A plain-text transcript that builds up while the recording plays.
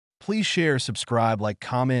Please share, subscribe, like,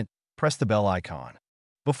 comment, press the bell icon.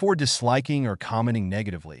 Before disliking or commenting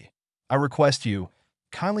negatively, I request you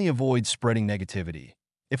kindly avoid spreading negativity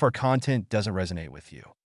if our content doesn't resonate with you.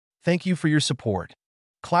 Thank you for your support.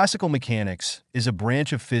 Classical mechanics is a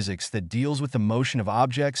branch of physics that deals with the motion of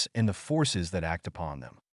objects and the forces that act upon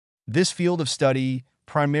them. This field of study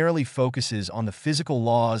primarily focuses on the physical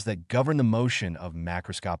laws that govern the motion of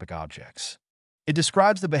macroscopic objects. It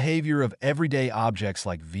describes the behavior of everyday objects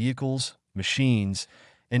like vehicles, machines,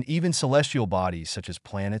 and even celestial bodies such as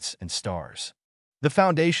planets and stars. The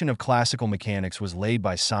foundation of classical mechanics was laid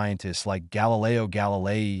by scientists like Galileo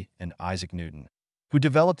Galilei and Isaac Newton, who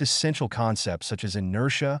developed essential concepts such as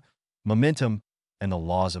inertia, momentum, and the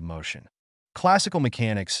laws of motion. Classical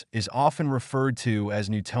mechanics is often referred to as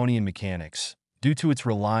Newtonian mechanics due to its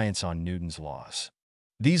reliance on Newton's laws.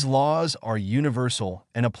 These laws are universal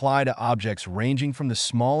and apply to objects ranging from the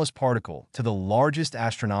smallest particle to the largest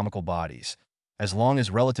astronomical bodies, as long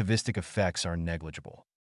as relativistic effects are negligible.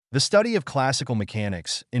 The study of classical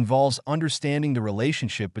mechanics involves understanding the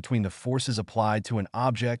relationship between the forces applied to an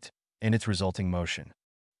object and its resulting motion.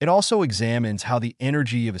 It also examines how the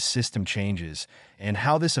energy of a system changes and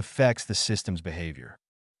how this affects the system's behavior.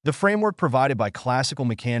 The framework provided by classical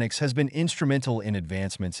mechanics has been instrumental in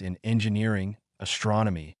advancements in engineering,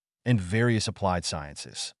 astronomy, and various applied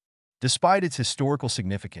sciences. Despite its historical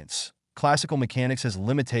significance, classical mechanics has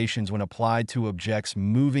limitations when applied to objects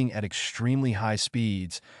moving at extremely high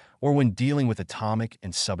speeds or when dealing with atomic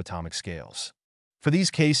and subatomic scales. For these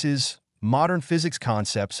cases, modern physics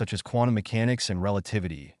concepts such as quantum mechanics and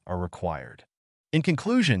relativity are required. In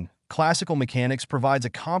conclusion, classical mechanics provides a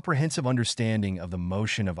comprehensive understanding of the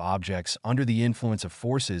motion of objects under the influence of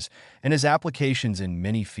forces and has applications in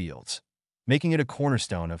many fields, making it a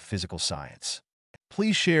cornerstone of physical science.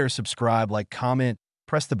 Please share, subscribe, like, comment,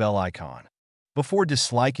 press the bell icon. Before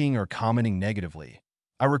disliking or commenting negatively,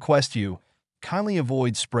 I request you kindly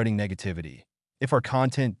avoid spreading negativity if our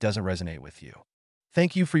content doesn't resonate with you.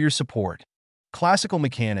 Thank you for your support. Classical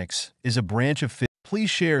mechanics is a branch of physics. Please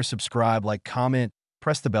share, subscribe, like, comment,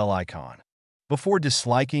 press the bell icon. Before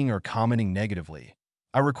disliking or commenting negatively,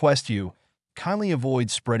 I request you kindly avoid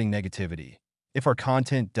spreading negativity if our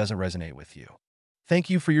content doesn't resonate with you. Thank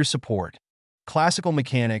you for your support. Classical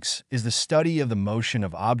mechanics is the study of the motion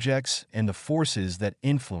of objects and the forces that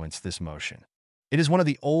influence this motion. It is one of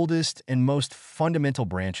the oldest and most fundamental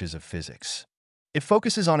branches of physics. It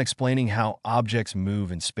focuses on explaining how objects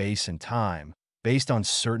move in space and time based on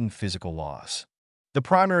certain physical laws. The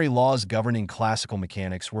primary laws governing classical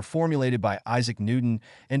mechanics were formulated by Isaac Newton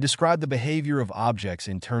and describe the behavior of objects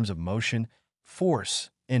in terms of motion, force,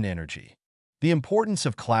 and energy. The importance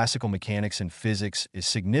of classical mechanics in physics is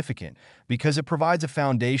significant because it provides a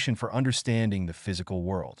foundation for understanding the physical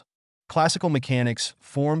world. Classical mechanics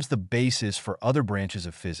forms the basis for other branches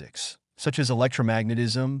of physics, such as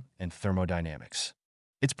electromagnetism and thermodynamics.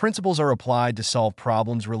 Its principles are applied to solve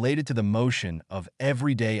problems related to the motion of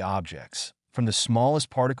everyday objects, from the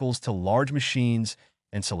smallest particles to large machines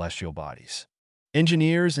and celestial bodies.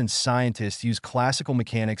 Engineers and scientists use classical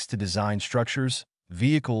mechanics to design structures,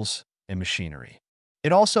 vehicles, and machinery.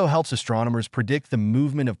 It also helps astronomers predict the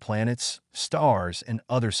movement of planets, stars, and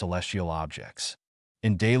other celestial objects.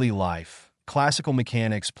 In daily life, classical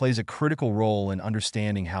mechanics plays a critical role in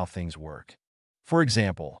understanding how things work. For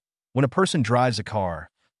example, when a person drives a car,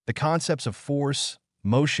 the concepts of force,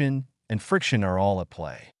 motion, and friction are all at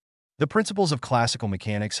play. The principles of classical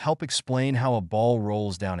mechanics help explain how a ball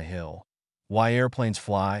rolls down a hill, why airplanes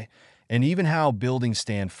fly, and even how buildings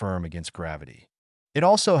stand firm against gravity. It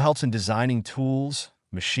also helps in designing tools,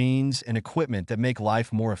 machines, and equipment that make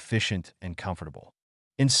life more efficient and comfortable.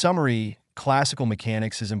 In summary, classical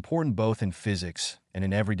mechanics is important both in physics and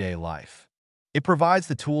in everyday life. It provides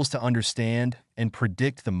the tools to understand and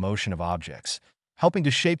predict the motion of objects, helping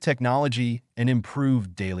to shape technology and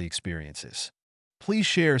improve daily experiences. Please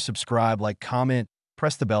share, subscribe, like, comment,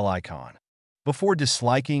 press the bell icon. Before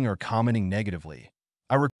disliking or commenting negatively,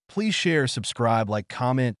 please share, subscribe, like,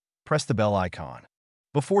 comment, press the bell icon.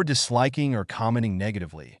 Before disliking or commenting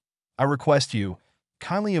negatively, I request you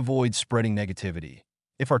kindly avoid spreading negativity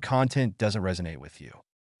if our content doesn't resonate with you.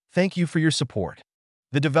 Thank you for your support.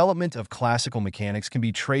 The development of classical mechanics can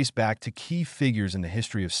be traced back to key figures in the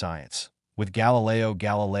history of science, with Galileo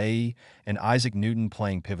Galilei and Isaac Newton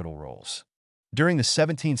playing pivotal roles. During the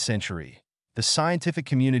 17th century, the scientific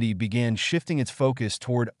community began shifting its focus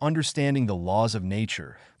toward understanding the laws of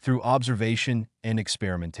nature through observation and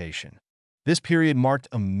experimentation. This period marked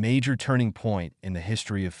a major turning point in the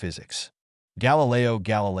history of physics. Galileo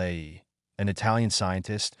Galilei, an Italian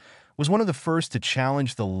scientist, was one of the first to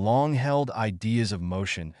challenge the long-held ideas of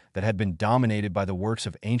motion that had been dominated by the works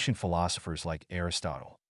of ancient philosophers like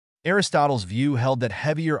Aristotle. Aristotle's view held that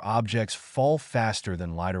heavier objects fall faster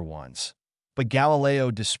than lighter ones, but Galileo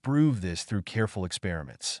disproved this through careful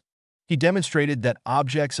experiments. He demonstrated that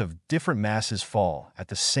objects of different masses fall at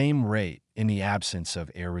the same rate in the absence of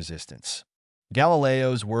air resistance.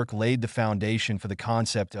 Galileo's work laid the foundation for the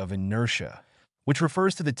concept of inertia, which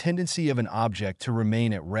refers to the tendency of an object to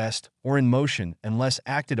remain at rest or in motion unless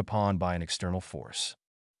acted upon by an external force.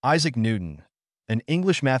 Isaac Newton, an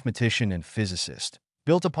English mathematician and physicist,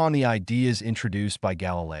 built upon the ideas introduced by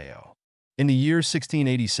Galileo. In the year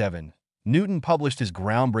 1687, Newton published his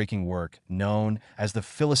groundbreaking work known as the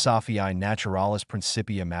Philosophiae Naturalis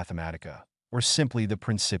Principia Mathematica, or simply the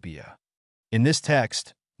Principia. In this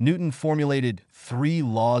text, Newton formulated 3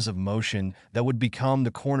 laws of motion that would become the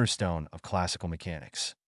cornerstone of classical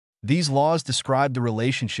mechanics. These laws describe the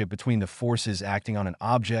relationship between the forces acting on an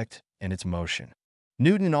object and its motion.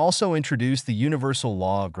 Newton also introduced the universal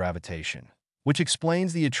law of gravitation, which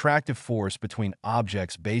explains the attractive force between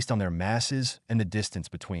objects based on their masses and the distance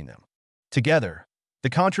between them. Together, the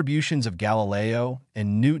contributions of Galileo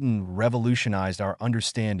and Newton revolutionized our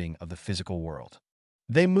understanding of the physical world.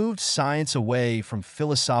 They moved science away from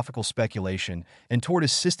philosophical speculation and toward a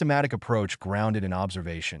systematic approach grounded in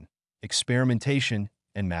observation, experimentation,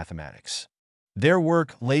 and mathematics. Their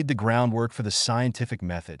work laid the groundwork for the scientific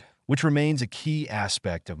method, which remains a key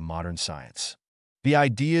aspect of modern science. The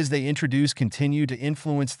ideas they introduced continue to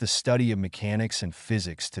influence the study of mechanics and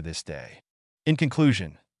physics to this day. In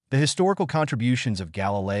conclusion, the historical contributions of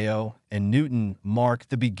Galileo and Newton mark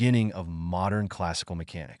the beginning of modern classical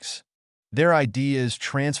mechanics. Their ideas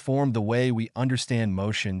transformed the way we understand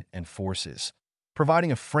motion and forces, providing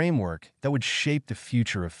a framework that would shape the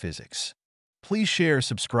future of physics. Please share,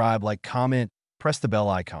 subscribe, like, comment, press the bell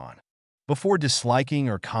icon. Before disliking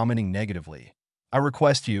or commenting negatively, I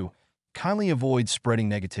request you, kindly avoid spreading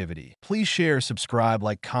negativity. Please share, subscribe,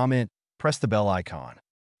 like, comment, press the bell icon.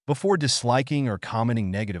 Before disliking or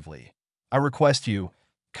commenting negatively, I request you,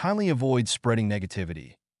 kindly avoid spreading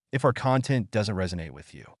negativity if our content doesn't resonate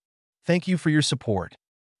with you. Thank you for your support.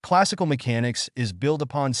 Classical mechanics is built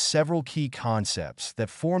upon several key concepts that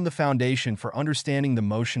form the foundation for understanding the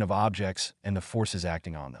motion of objects and the forces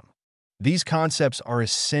acting on them. These concepts are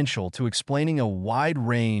essential to explaining a wide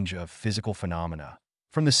range of physical phenomena,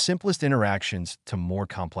 from the simplest interactions to more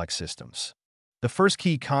complex systems. The first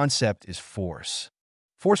key concept is force.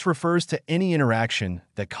 Force refers to any interaction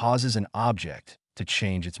that causes an object to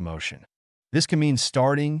change its motion. This can mean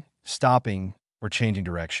starting, stopping, or changing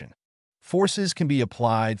direction. Forces can be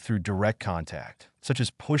applied through direct contact, such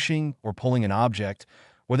as pushing or pulling an object,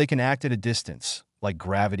 or they can act at a distance, like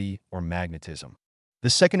gravity or magnetism.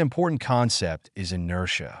 The second important concept is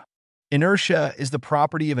inertia. Inertia is the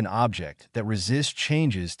property of an object that resists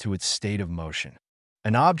changes to its state of motion.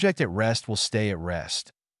 An object at rest will stay at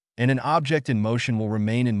rest, and an object in motion will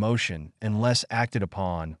remain in motion unless acted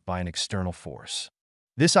upon by an external force.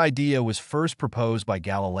 This idea was first proposed by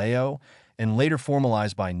Galileo and later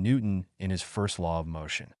formalized by Newton in his first law of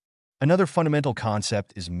motion. Another fundamental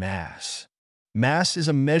concept is mass. Mass is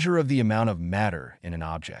a measure of the amount of matter in an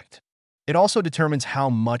object. It also determines how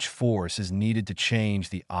much force is needed to change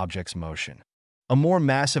the object's motion. A more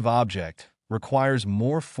massive object requires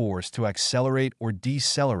more force to accelerate or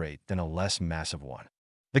decelerate than a less massive one.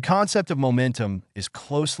 The concept of momentum is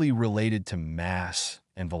closely related to mass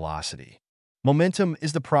and velocity. Momentum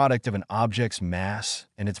is the product of an object's mass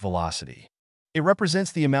and its velocity. It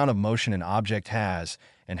represents the amount of motion an object has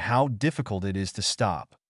and how difficult it is to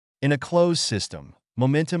stop. In a closed system,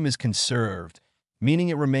 momentum is conserved, meaning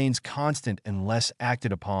it remains constant unless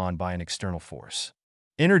acted upon by an external force.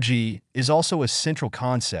 Energy is also a central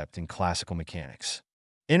concept in classical mechanics.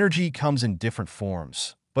 Energy comes in different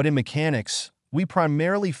forms, but in mechanics, we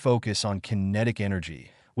primarily focus on kinetic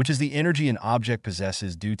energy, which is the energy an object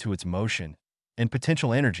possesses due to its motion, and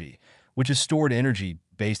potential energy, which is stored energy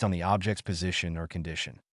based on the object's position or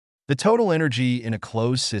condition. The total energy in a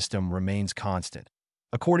closed system remains constant,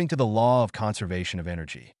 according to the law of conservation of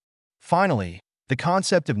energy. Finally, the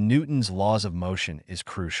concept of Newton's laws of motion is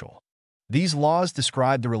crucial. These laws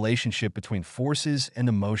describe the relationship between forces and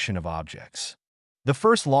the motion of objects. The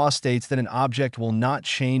first law states that an object will not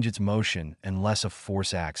change its motion unless a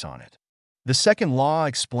force acts on it. The second law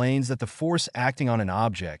explains that the force acting on an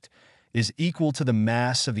object is equal to the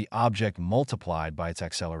mass of the object multiplied by its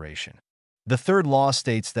acceleration. The third law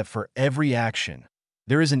states that for every action,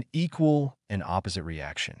 there is an equal and opposite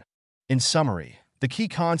reaction. In summary, the key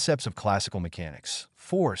concepts of classical mechanics,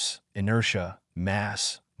 force, inertia,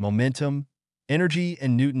 mass, momentum, energy,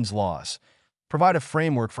 and Newton's laws provide a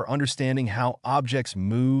framework for understanding how objects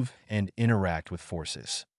move and interact with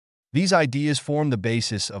forces. These ideas form the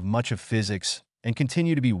basis of much of physics and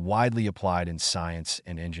continue to be widely applied in science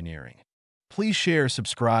and engineering. Please share,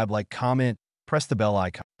 subscribe, like, comment, press the bell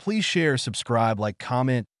icon. Please share, subscribe, like,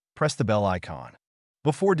 comment, press the bell icon.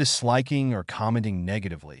 Before disliking or commenting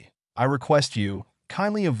negatively, I request you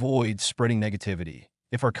kindly avoid spreading negativity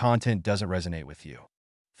if our content doesn't resonate with you.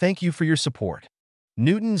 Thank you for your support.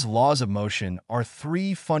 Newton's laws of motion are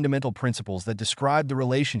three fundamental principles that describe the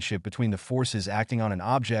relationship between the forces acting on an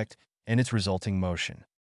object and its resulting motion.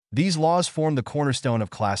 These laws form the cornerstone of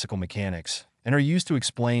classical mechanics and are used to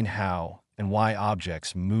explain how and why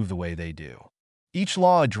objects move the way they do. Each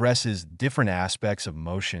law addresses different aspects of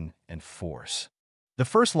motion and force. The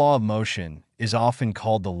first law of motion is often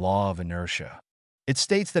called the law of inertia. It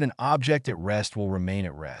states that an object at rest will remain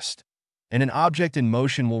at rest, and an object in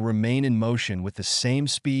motion will remain in motion with the same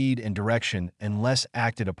speed and direction unless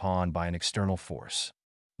acted upon by an external force.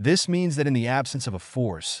 This means that in the absence of a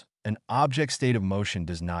force, an object's state of motion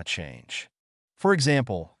does not change. For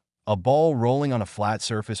example, a ball rolling on a flat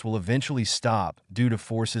surface will eventually stop due to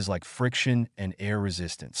forces like friction and air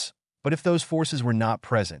resistance. But if those forces were not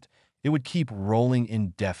present, it would keep rolling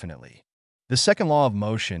indefinitely. The second law of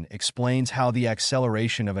motion explains how the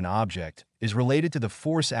acceleration of an object is related to the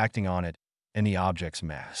force acting on it and the object's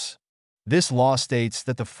mass. This law states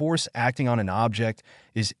that the force acting on an object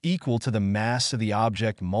is equal to the mass of the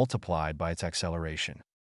object multiplied by its acceleration.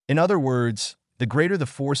 In other words, the greater the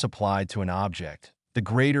force applied to an object, the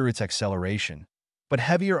greater its acceleration, but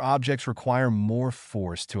heavier objects require more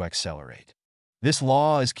force to accelerate. This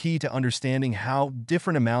law is key to understanding how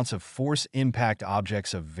different amounts of force impact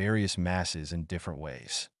objects of various masses in different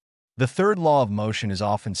ways. The third law of motion is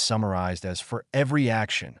often summarized as for every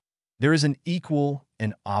action, there is an equal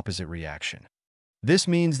and opposite reaction. This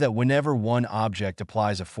means that whenever one object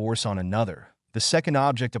applies a force on another, the second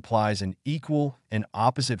object applies an equal and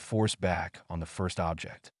opposite force back on the first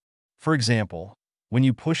object. For example, when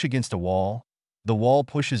you push against a wall, the wall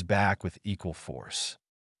pushes back with equal force.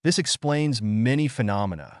 This explains many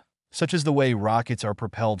phenomena, such as the way rockets are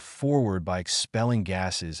propelled forward by expelling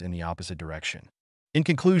gases in the opposite direction. In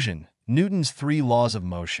conclusion, Newton's three laws of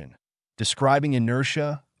motion, describing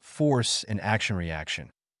inertia, force, and action-reaction,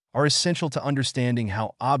 are essential to understanding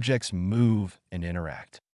how objects move and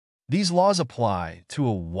interact. These laws apply to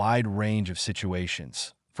a wide range of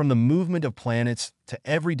situations, from the movement of planets to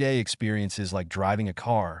everyday experiences like driving a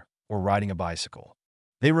car or riding a bicycle.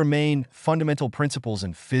 They remain fundamental principles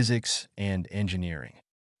in physics and engineering.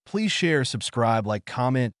 Please share, subscribe, like,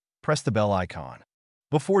 comment, press the bell icon.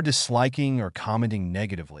 Before disliking or commenting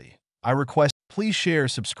negatively, I request please share,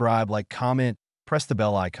 subscribe, like, comment, press the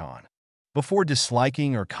bell icon. Before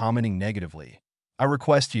disliking or commenting negatively, I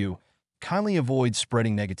request you kindly avoid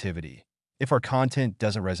spreading negativity if our content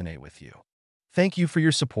doesn't resonate with you. Thank you for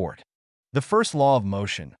your support. The first law of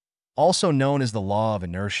motion, also known as the law of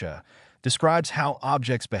inertia, describes how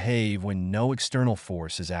objects behave when no external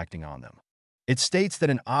force is acting on them. It states that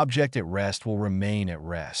an object at rest will remain at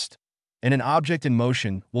rest, and an object in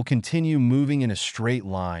motion will continue moving in a straight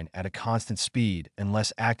line at a constant speed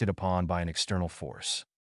unless acted upon by an external force.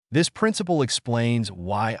 This principle explains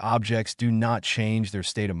why objects do not change their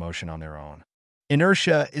state of motion on their own.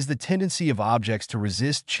 Inertia is the tendency of objects to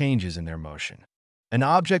resist changes in their motion. An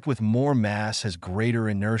object with more mass has greater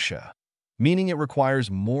inertia, meaning it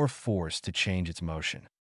requires more force to change its motion.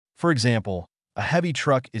 For example, a heavy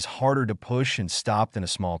truck is harder to push and stop than a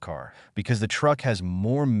small car because the truck has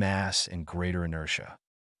more mass and greater inertia.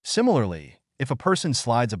 Similarly, if a person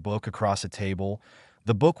slides a book across a table,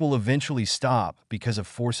 the book will eventually stop because of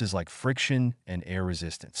forces like friction and air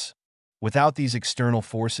resistance. Without these external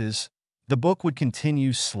forces, the book would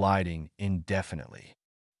continue sliding indefinitely.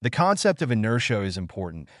 The concept of inertia is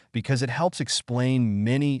important because it helps explain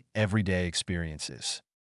many everyday experiences.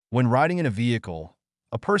 When riding in a vehicle,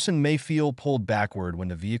 a person may feel pulled backward when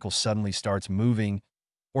the vehicle suddenly starts moving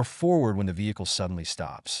or forward when the vehicle suddenly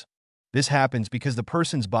stops. This happens because the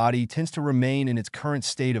person's body tends to remain in its current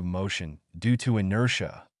state of motion due to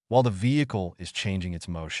inertia, while the vehicle is changing its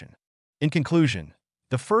motion. In conclusion,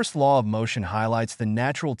 the first law of motion highlights the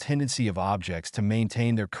natural tendency of objects to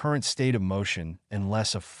maintain their current state of motion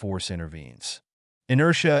unless a force intervenes.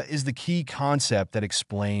 Inertia is the key concept that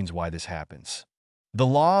explains why this happens. The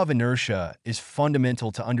law of inertia is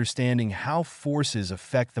fundamental to understanding how forces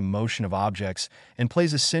affect the motion of objects and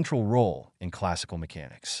plays a central role in classical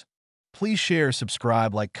mechanics. Please share,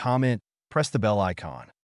 subscribe, like, comment, press the bell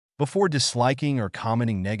icon. Before disliking or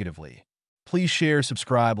commenting negatively, please share,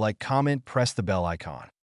 subscribe, like, comment, press the bell icon.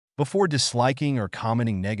 Before disliking or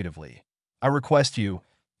commenting negatively, I request you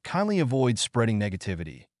kindly avoid spreading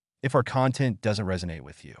negativity if our content doesn't resonate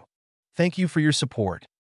with you. Thank you for your support.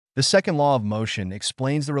 The second law of motion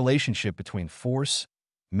explains the relationship between force,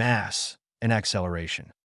 mass, and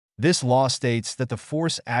acceleration. This law states that the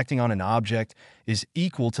force acting on an object is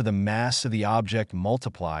equal to the mass of the object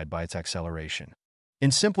multiplied by its acceleration.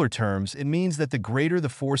 In simpler terms, it means that the greater the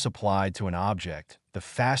force applied to an object, the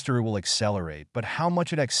faster it will accelerate, but how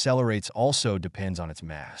much it accelerates also depends on its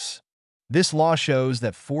mass. This law shows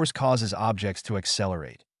that force causes objects to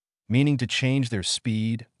accelerate, meaning to change their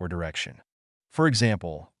speed or direction. For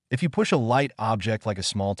example, if you push a light object like a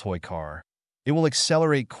small toy car, it will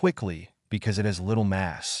accelerate quickly because it has little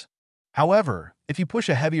mass. However, if you push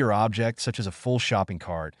a heavier object such as a full shopping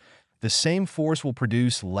cart, the same force will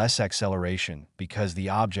produce less acceleration because the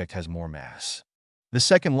object has more mass. The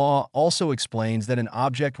second law also explains that an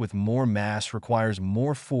object with more mass requires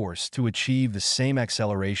more force to achieve the same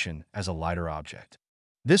acceleration as a lighter object.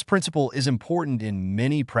 This principle is important in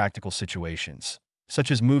many practical situations, such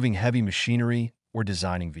as moving heavy machinery or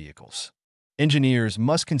designing vehicles. Engineers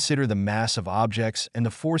must consider the mass of objects and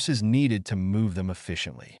the forces needed to move them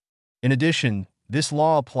efficiently. In addition, this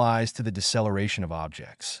law applies to the deceleration of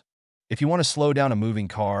objects. If you want to slow down a moving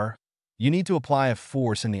car, you need to apply a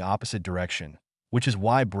force in the opposite direction, which is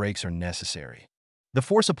why brakes are necessary. The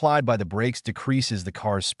force applied by the brakes decreases the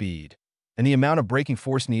car's speed, and the amount of braking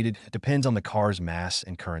force needed depends on the car's mass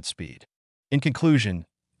and current speed. In conclusion,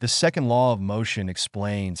 the second law of motion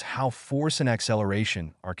explains how force and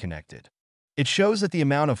acceleration are connected. It shows that the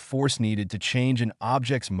amount of force needed to change an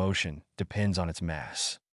object's motion depends on its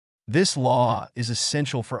mass. This law is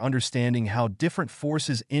essential for understanding how different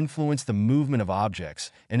forces influence the movement of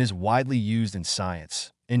objects and is widely used in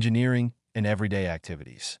science, engineering, and everyday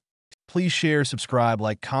activities. Please share, subscribe,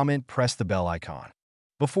 like, comment, press the bell icon.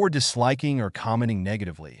 Before disliking or commenting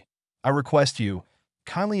negatively, I request you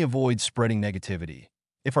kindly avoid spreading negativity.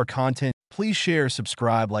 If our content, please share,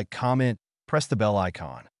 subscribe, like, comment, press the bell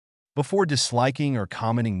icon. Before disliking or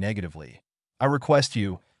commenting negatively, I request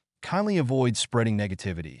you kindly avoid spreading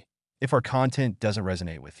negativity if our content doesn't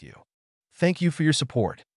resonate with you. Thank you for your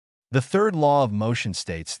support. The third law of motion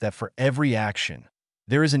states that for every action,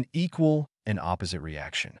 there is an equal and opposite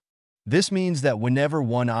reaction. This means that whenever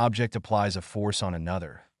one object applies a force on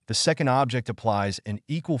another, the second object applies an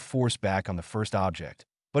equal force back on the first object,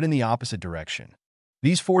 but in the opposite direction.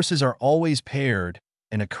 These forces are always paired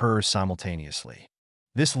and occur simultaneously.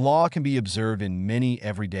 This law can be observed in many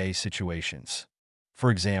everyday situations. For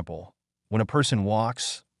example, when a person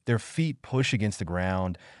walks, their feet push against the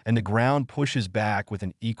ground, and the ground pushes back with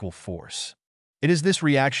an equal force. It is this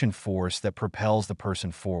reaction force that propels the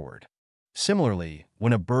person forward. Similarly,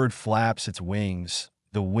 when a bird flaps its wings,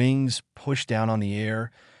 the wings push down on the air,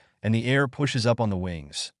 and the air pushes up on the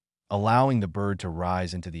wings, allowing the bird to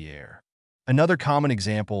rise into the air. Another common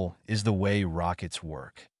example is the way rockets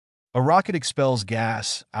work. A rocket expels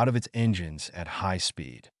gas out of its engines at high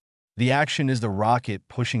speed. The action is the rocket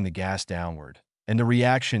pushing the gas downward, and the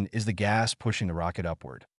reaction is the gas pushing the rocket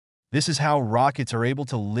upward. This is how rockets are able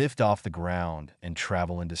to lift off the ground and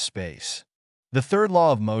travel into space. The third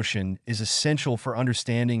law of motion is essential for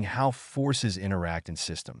understanding how forces interact in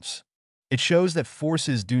systems. It shows that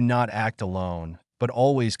forces do not act alone, but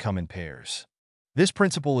always come in pairs. This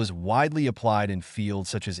principle is widely applied in fields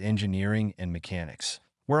such as engineering and mechanics,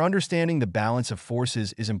 where understanding the balance of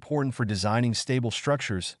forces is important for designing stable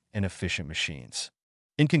structures and efficient machines.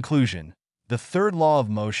 In conclusion, the third law of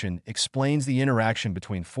motion explains the interaction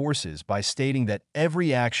between forces by stating that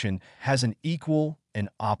every action has an equal and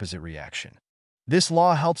opposite reaction. This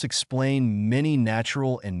law helps explain many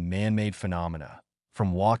natural and man-made phenomena,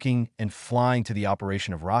 from walking and flying to the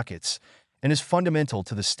operation of rockets, and is fundamental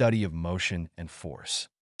to the study of motion and force.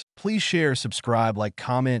 Please share, subscribe, like,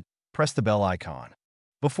 comment, press the bell icon.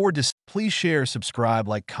 Please share, subscribe,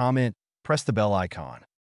 like, comment, press the bell icon.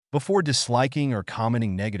 Before disliking or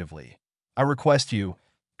commenting negatively, I request you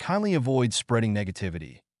kindly avoid spreading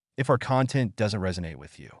negativity if our content doesn't resonate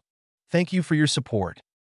with you. Thank you for your support.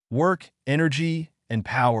 Work, energy, and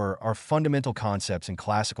power are fundamental concepts in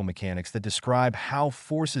classical mechanics that describe how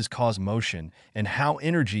forces cause motion and how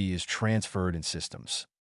energy is transferred in systems.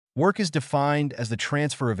 Work is defined as the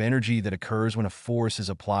transfer of energy that occurs when a force is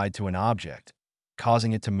applied to an object,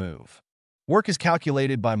 causing it to move. Work is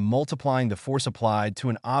calculated by multiplying the force applied to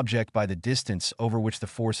an object by the distance over which the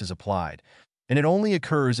force is applied, and it only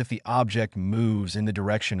occurs if the object moves in the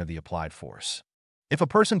direction of the applied force. If a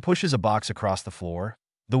person pushes a box across the floor,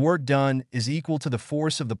 the work done is equal to the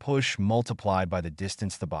force of the push multiplied by the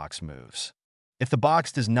distance the box moves. If the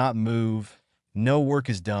box does not move, no work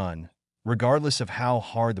is done, regardless of how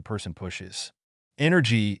hard the person pushes.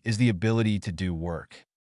 Energy is the ability to do work.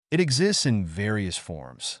 It exists in various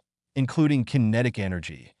forms, including kinetic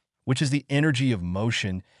energy, which is the energy of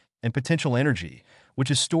motion, and potential energy,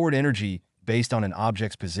 which is stored energy based on an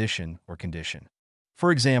object's position or condition.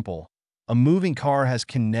 For example, a moving car has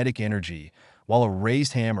kinetic energy, while a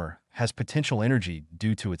raised hammer has potential energy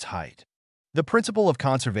due to its height. The principle of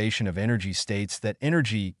conservation of energy states that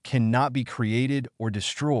energy cannot be created or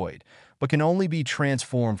destroyed, but can only be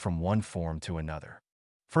transformed from one form to another.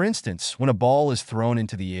 For instance, when a ball is thrown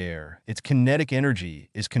into the air, its kinetic energy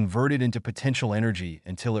is converted into potential energy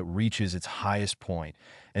until it reaches its highest point,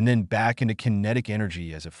 and then back into kinetic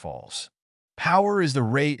energy as it falls. Power is the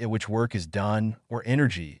rate at which work is done or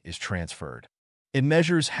energy is transferred. It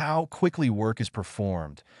measures how quickly work is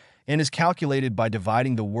performed and is calculated by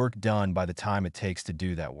dividing the work done by the time it takes to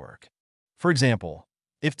do that work. For example,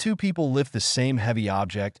 if two people lift the same heavy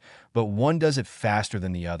object, but one does it faster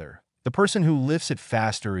than the other, the person who lifts it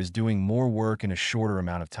faster is doing more work in a shorter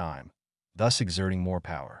amount of time, thus exerting more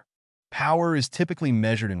power. Power is typically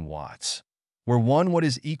measured in watts, where 1 watt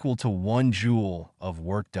is equal to 1 joule of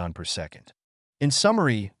work done per second. In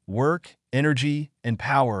summary, work, energy, and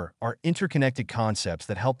power are interconnected concepts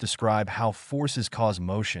that help describe how forces cause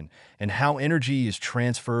motion and how energy is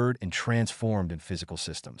transferred and transformed in physical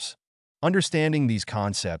systems. Understanding these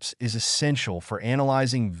concepts is essential for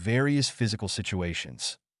analyzing various physical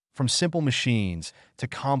situations, from simple machines to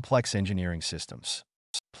complex engineering systems.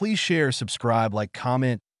 Please share, subscribe, like,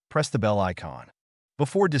 comment, press the bell icon.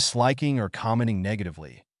 Before disliking or commenting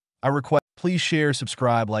negatively, I request please share,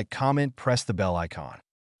 subscribe, like, comment, press the bell icon.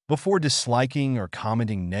 Before disliking or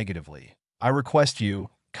commenting negatively, I request you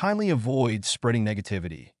kindly avoid spreading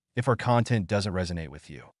negativity if our content doesn't resonate with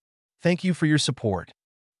you. Thank you for your support.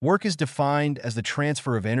 Work is defined as the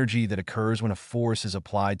transfer of energy that occurs when a force is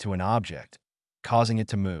applied to an object, causing it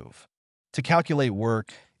to move. To calculate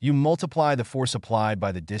work, you multiply the force applied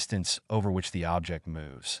by the distance over which the object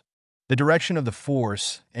moves. The direction of the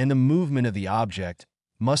force and the movement of the object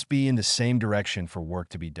must be in the same direction for work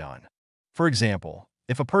to be done. For example,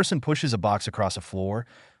 if a person pushes a box across a floor,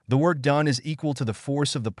 the work done is equal to the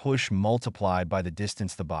force of the push multiplied by the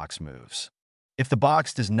distance the box moves. If the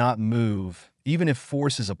box does not move, even if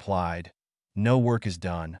force is applied, no work is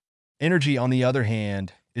done. Energy, on the other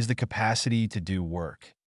hand, is the capacity to do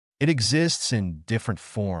work. It exists in different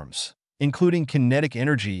forms, including kinetic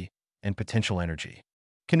energy and potential energy.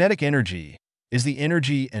 Kinetic energy is the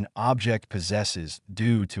energy an object possesses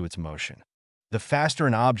due to its motion. The faster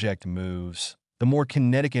an object moves, the more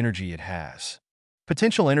kinetic energy it has.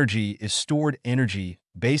 Potential energy is stored energy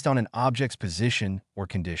based on an object's position or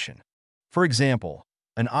condition. For example,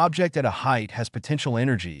 an object at a height has potential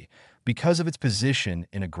energy because of its position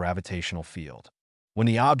in a gravitational field. When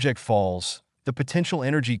the object falls, the potential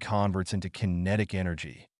energy converts into kinetic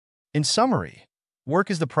energy. In summary, work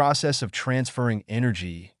is the process of transferring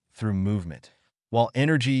energy through movement, while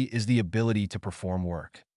energy is the ability to perform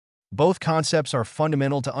work. Both concepts are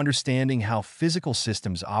fundamental to understanding how physical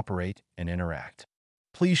systems operate and interact.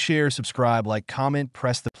 Please share, subscribe, like, comment,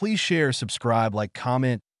 press the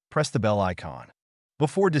bell icon.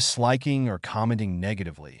 Before disliking or commenting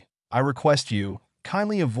negatively, I request you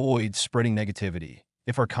kindly avoid spreading negativity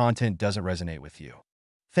if our content doesn't resonate with you.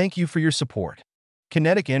 Thank you for your support.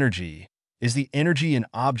 Kinetic energy is the energy an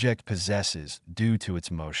object possesses due to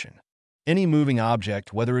its motion. Any moving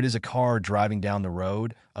object, whether it is a car driving down the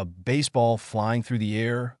road, a baseball flying through the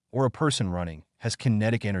air, or a person running, has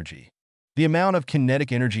kinetic energy. The amount of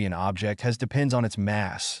kinetic energy an object has depends on its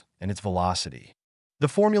mass and its velocity. The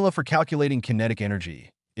formula for calculating kinetic energy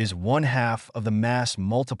is 1/2 of the mass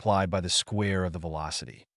multiplied by the square of the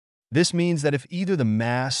velocity. This means that if either the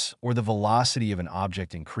mass or the velocity of an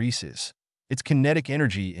object increases, its kinetic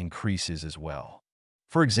energy increases as well.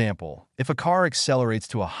 For example, if a car accelerates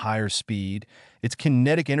to a higher speed, its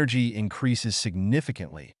kinetic energy increases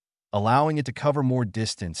significantly, allowing it to cover more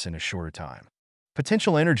distance in a shorter time.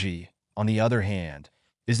 Potential energy, on the other hand,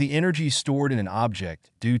 is the energy stored in an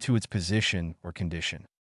object due to its position or condition.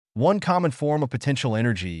 One common form of potential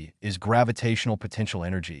energy is gravitational potential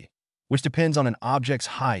energy, which depends on an object's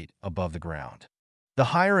height above the ground.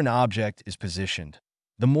 The higher an object is positioned,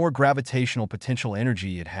 the more gravitational potential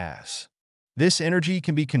energy it has. This energy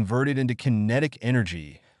can be converted into kinetic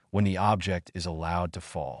energy when the object is allowed to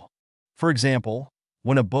fall. For example,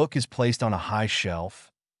 when a book is placed on a high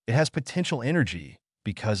shelf, it has potential energy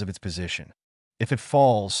because of its position. If it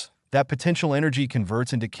falls, that potential energy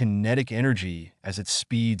converts into kinetic energy as it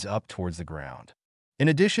speeds up towards the ground. In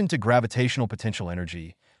addition to gravitational potential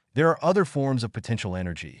energy, there are other forms of potential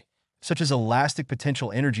energy, such as elastic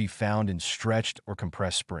potential energy found in stretched or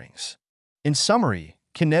compressed springs. In summary,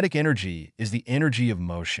 kinetic energy is the energy of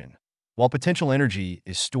motion, while potential energy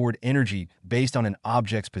is stored energy based on an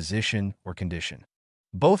object's position or condition.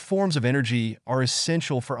 Both forms of energy are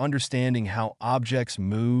essential for understanding how objects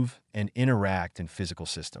move and interact in physical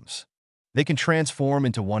systems. They can transform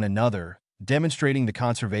into one another, demonstrating the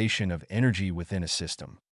conservation of energy within a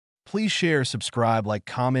system. Please share, subscribe, like,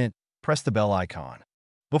 comment, press the bell icon.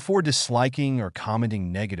 Before disliking or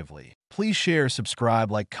commenting negatively, please share,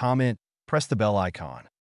 subscribe, like, comment, press the bell icon.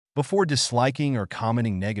 Before disliking or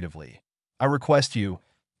commenting negatively, I request you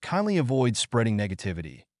kindly avoid spreading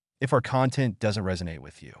negativity if our content doesn't resonate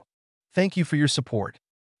with you. Thank you for your support.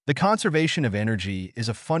 The conservation of energy is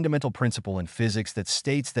a fundamental principle in physics that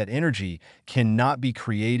states that energy cannot be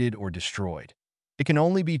created or destroyed. It can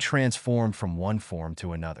only be transformed from one form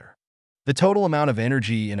to another. The total amount of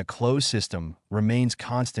energy in a closed system remains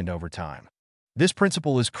constant over time. This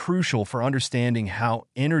principle is crucial for understanding how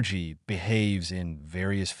energy behaves in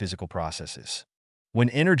various physical processes. When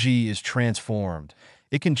energy is transformed,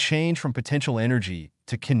 it can change from potential energy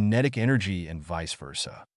to kinetic energy and vice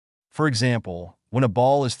versa. For example, when a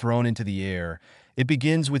ball is thrown into the air, it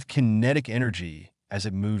begins with kinetic energy as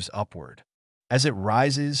it moves upward. As it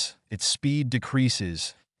rises, its speed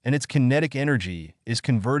decreases, and its kinetic energy is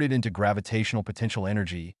converted into gravitational potential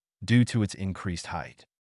energy due to its increased height.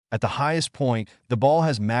 At the highest point, the ball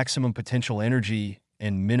has maximum potential energy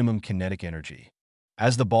and minimum kinetic energy.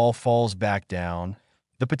 As the ball falls back down,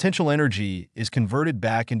 the potential energy is converted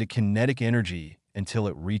back into kinetic energy until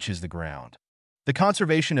it reaches the ground. The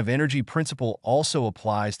conservation of energy principle also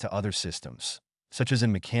applies to other systems, such as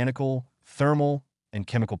in mechanical, thermal, and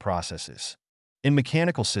chemical processes. In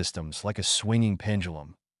mechanical systems, like a swinging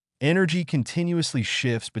pendulum, energy continuously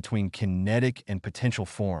shifts between kinetic and potential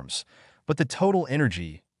forms, but the total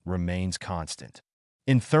energy remains constant.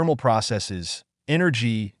 In thermal processes,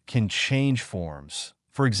 energy can change forms.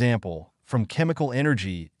 For example, from chemical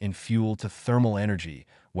energy in fuel to thermal energy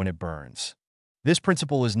when it burns. This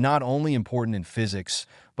principle is not only important in physics,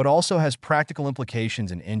 but also has practical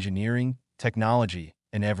implications in engineering, technology,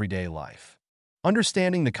 and everyday life.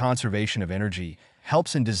 Understanding the conservation of energy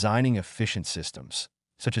helps in designing efficient systems,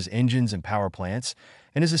 such as engines and power plants,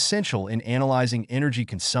 and is essential in analyzing energy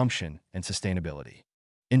consumption and sustainability.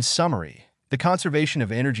 In summary, the conservation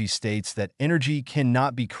of energy states that energy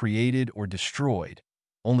cannot be created or destroyed,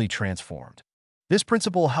 only transformed. This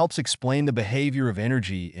principle helps explain the behavior of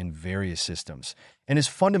energy in various systems and is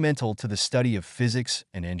fundamental to the study of physics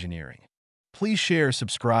and engineering. Please share,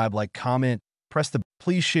 subscribe, like, comment, press the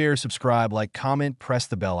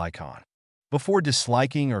bell icon. Before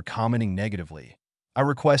disliking or commenting negatively, I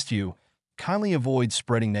request you kindly avoid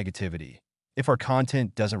spreading negativity if our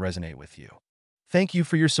content doesn't resonate with you. Thank you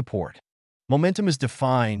for your support. Momentum is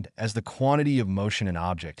defined as the quantity of motion an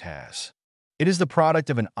object has. It is the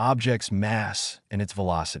product of an object's mass and its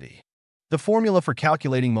velocity. The formula for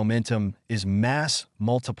calculating momentum is mass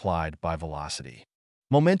multiplied by velocity.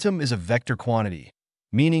 Momentum is a vector quantity,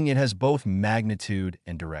 meaning it has both magnitude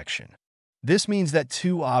and direction. This means that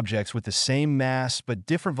two objects with the same mass but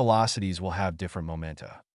different velocities will have different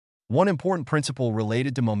momenta. One important principle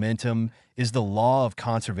related to momentum is the law of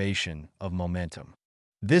conservation of momentum.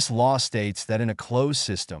 This law states that in a closed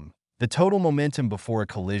system, the total momentum before a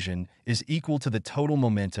collision is equal to the total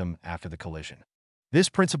momentum after the collision. This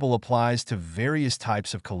principle applies to various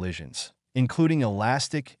types of collisions, including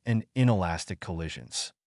elastic and inelastic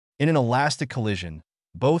collisions. In an elastic collision,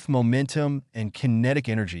 both momentum and kinetic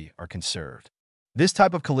energy are conserved. This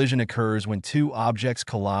type of collision occurs when two objects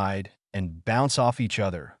collide and bounce off each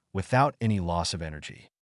other without any loss of energy.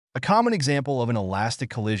 A common example of an elastic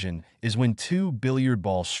collision is when two billiard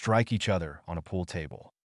balls strike each other on a pool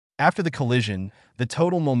table. After the collision, the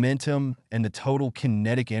total momentum and the total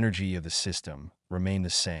kinetic energy of the system remain the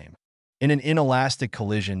same. In an inelastic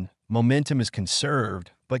collision, momentum is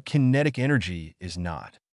conserved, but kinetic energy is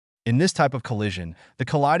not. In this type of collision, the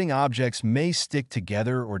colliding objects may stick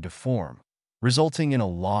together or deform, resulting in a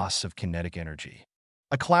loss of kinetic energy.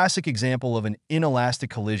 A classic example of an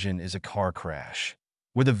inelastic collision is a car crash,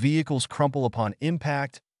 where the vehicles crumple upon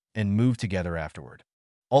impact and move together afterward.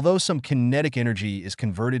 Although some kinetic energy is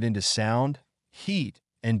converted into sound, heat,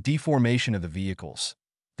 and deformation of the vehicles,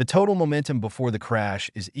 the total momentum before the crash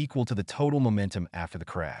is equal to the total momentum after the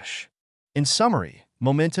crash. In summary,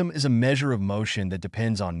 momentum is a measure of motion that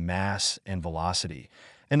depends on mass and velocity,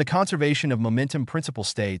 and the conservation of momentum principle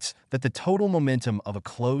states that the total momentum of a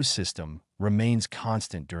closed system remains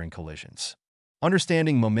constant during collisions.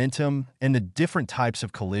 Understanding momentum and the different types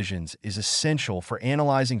of collisions is essential for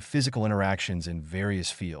analyzing physical interactions in various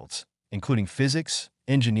fields, including physics,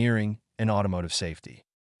 engineering, and automotive safety.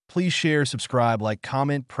 Please share, subscribe, like,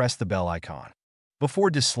 comment, press the bell icon. Before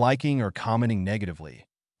disliking or commenting negatively,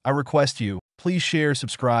 I request you, please share,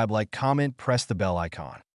 subscribe, like, comment, press the bell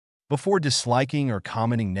icon. Before disliking or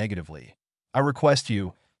commenting negatively, I request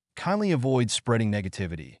you, kindly avoid spreading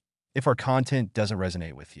negativity if our content doesn't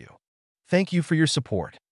resonate with you. Thank you for your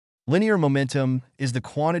support. Linear momentum is the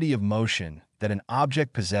quantity of motion that an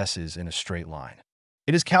object possesses in a straight line.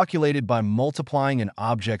 It is calculated by multiplying an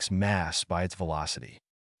object's mass by its velocity.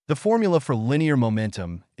 The formula for linear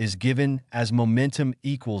momentum is given as momentum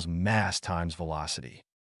equals mass times velocity.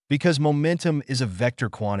 Because momentum is a vector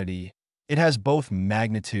quantity, it has both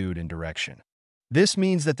magnitude and direction. This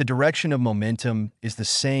means that the direction of momentum is the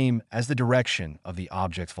same as the direction of the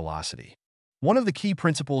object's velocity. One of the key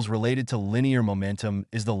principles related to linear momentum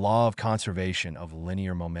is the law of conservation of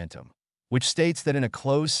linear momentum, which states that in a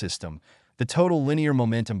closed system, the total linear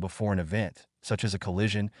momentum before an event, such as a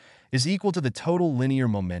collision, is equal to the total linear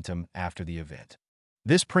momentum after the event.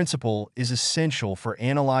 This principle is essential for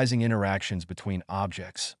analyzing interactions between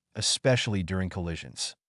objects, especially during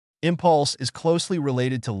collisions. Impulse is closely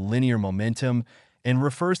related to linear momentum and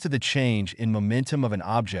refers to the change in momentum of an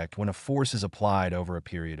object when a force is applied over a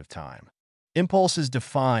period of time. Impulse is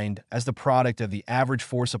defined as the product of the average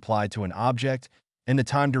force applied to an object and the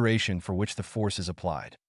time duration for which the force is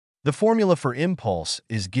applied. The formula for impulse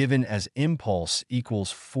is given as impulse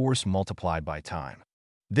equals force multiplied by time.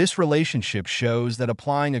 This relationship shows that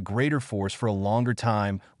applying a greater force for a longer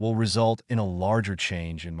time will result in a larger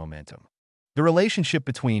change in momentum. The relationship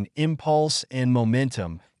between impulse and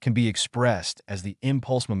momentum can be expressed as the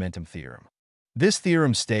impulse-momentum theorem. This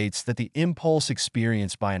theorem states that the impulse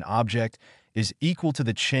experienced by an object is equal to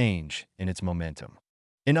the change in its momentum.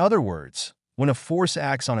 In other words, when a force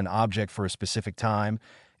acts on an object for a specific time,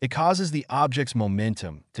 it causes the object's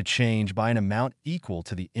momentum to change by an amount equal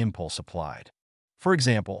to the impulse applied. For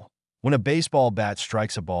example, when a baseball bat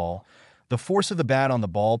strikes a ball, the force of the bat on the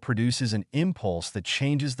ball produces an impulse that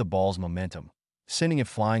changes the ball's momentum, sending it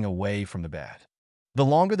flying away from the bat. The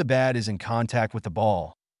longer the bat is in contact with the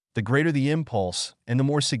ball, the greater the impulse and the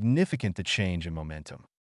more significant the change in momentum.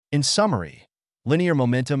 In summary, linear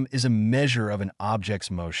momentum is a measure of an object's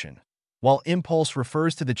motion, while impulse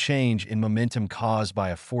refers to the change in momentum caused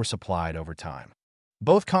by a force applied over time.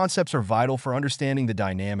 Both concepts are vital for understanding the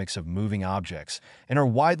dynamics of moving objects and are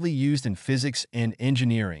widely used in physics and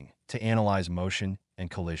engineering to analyze motion and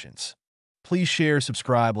collisions. Please share,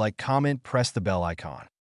 subscribe, like, comment, press the bell icon.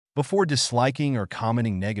 Before disliking or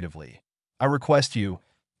commenting negatively, I request you,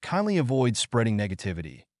 kindly avoid spreading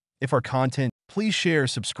negativity. If our content, please share,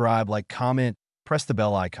 subscribe, like, comment, press the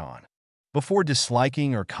bell icon. Before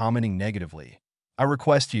disliking or commenting negatively, I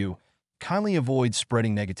request you, kindly avoid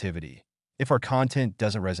spreading negativity if our content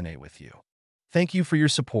doesn't resonate with you. Thank you for your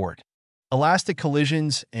support. Elastic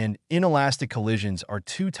collisions and inelastic collisions are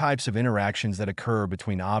two types of interactions that occur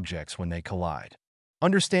between objects when they collide.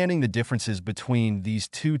 Understanding the differences between these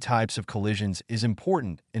two types of collisions is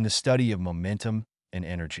important in the study of momentum and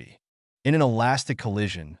energy. In an elastic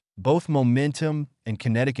collision, both momentum and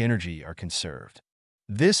kinetic energy are conserved.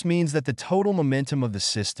 This means that the total momentum of the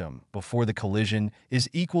system before the collision is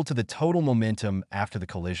equal to the total momentum after the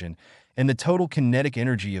collision, and the total kinetic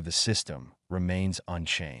energy of the system remains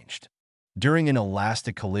unchanged. During an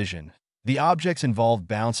elastic collision, the objects involved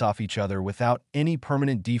bounce off each other without any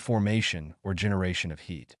permanent deformation or generation of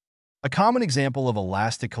heat. A common example of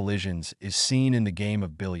elastic collisions is seen in the game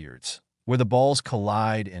of billiards, where the balls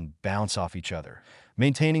collide and bounce off each other,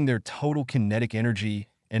 maintaining their total kinetic energy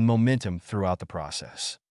and momentum throughout the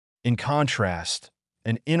process. In contrast,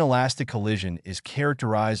 an inelastic collision is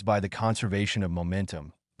characterized by the conservation of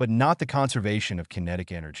momentum, but not the conservation of kinetic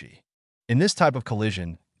energy. In this type of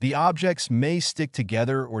collision, the objects may stick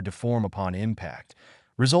together or deform upon impact,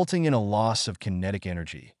 resulting in a loss of kinetic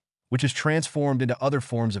energy, which is transformed into other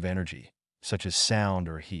forms of energy, such as sound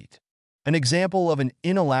or heat. An example of an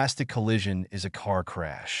inelastic collision is a car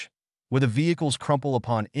crash, where the vehicles crumple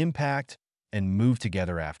upon impact and move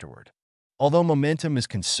together afterward. Although momentum is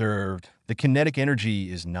conserved, the kinetic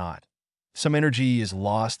energy is not. Some energy is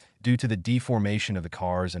lost due to the deformation of the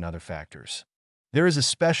cars and other factors. There is a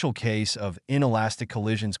special case of inelastic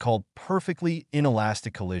collisions called perfectly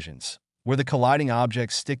inelastic collisions, where the colliding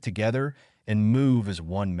objects stick together and move as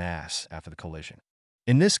one mass after the collision.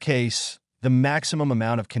 In this case, the maximum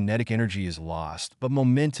amount of kinetic energy is lost, but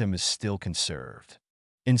momentum is still conserved.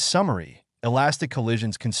 In summary, elastic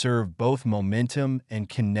collisions conserve both momentum and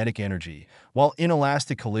kinetic energy, while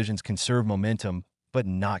inelastic collisions conserve momentum but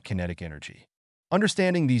not kinetic energy.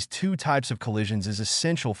 Understanding these two types of collisions is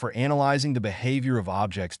essential for analyzing the behavior of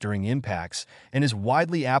objects during impacts and is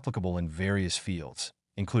widely applicable in various fields,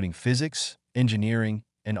 including physics, engineering,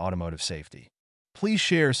 and automotive safety. Please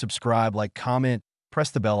share, subscribe, like, comment,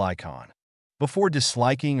 press the bell icon. Before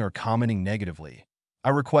disliking or commenting negatively, I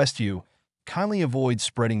request you, kindly avoid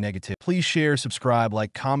spreading negativity. Please share, subscribe,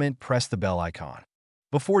 like, comment, press the bell icon.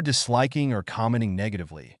 Before disliking or commenting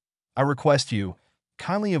negatively, I request you,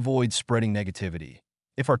 kindly avoid spreading negativity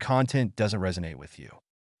if our content doesn't resonate with you.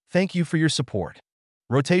 Thank you for your support.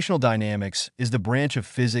 Rotational dynamics is the branch of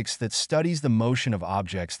physics that studies the motion of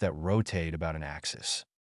objects that rotate about an axis.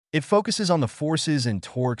 It focuses on the forces and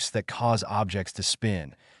torques that cause objects to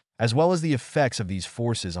spin, as well as the effects of these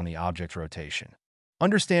forces on the object's rotation.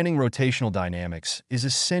 Understanding rotational dynamics is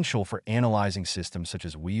essential for analyzing systems such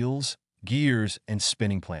as wheels, gears, and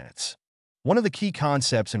spinning planets. One of the key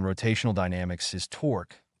concepts in rotational dynamics is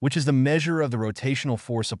torque, which is the measure of the rotational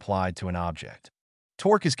force applied to an object.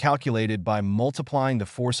 Torque is calculated by multiplying the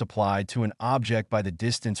force applied to an object by the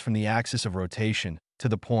distance from the axis of rotation to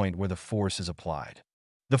the point where the force is applied.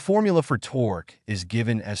 The formula for torque is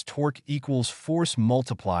given as torque equals force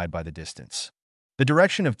multiplied by the distance. The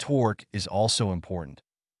direction of torque is also important.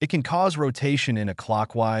 It can cause rotation in a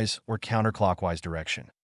clockwise or counterclockwise direction.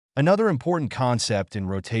 Another important concept in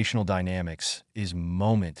rotational dynamics is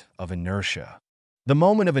moment of inertia. The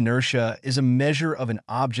moment of inertia is a measure of an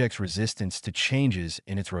object's resistance to changes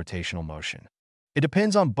in its rotational motion. It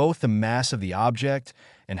depends on both the mass of the object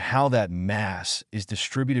and how that mass is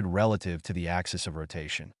distributed relative to the axis of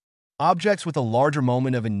rotation. Objects with a larger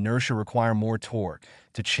moment of inertia require more torque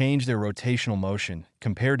to change their rotational motion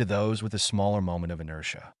compared to those with a smaller moment of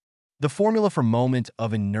inertia. The formula for moment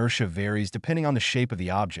of inertia varies depending on the shape of the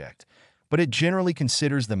object, but it generally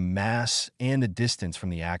considers the mass and the distance from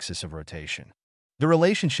the axis of rotation. The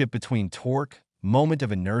relationship between torque, moment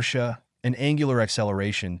of inertia, and angular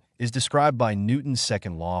acceleration is described by Newton's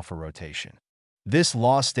second law for rotation. This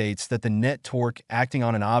law states that the net torque acting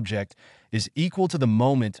on an object is equal to the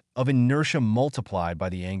moment of inertia multiplied by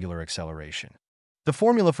the angular acceleration. The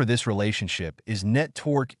formula for this relationship is net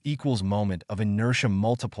torque equals moment of inertia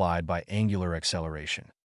multiplied by angular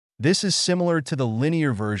acceleration. This is similar to the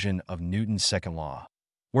linear version of Newton's second law,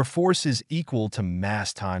 where force is equal to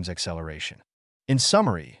mass times acceleration. In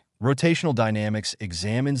summary, rotational dynamics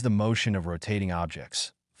examines the motion of rotating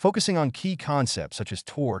objects, focusing on key concepts such as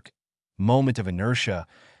torque, moment of inertia,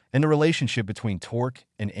 and the relationship between torque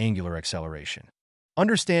and angular acceleration.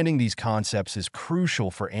 Understanding these concepts is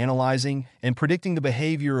crucial for analyzing and predicting the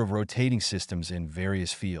behavior of rotating systems in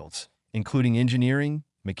various fields, including engineering,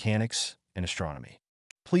 mechanics, and astronomy.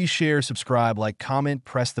 Please share, subscribe, like, comment,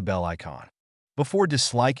 press the bell icon. Before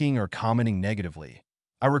disliking or commenting negatively,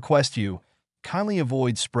 I request you, kindly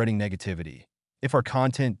avoid spreading negativity if our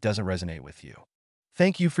content doesn't resonate with you.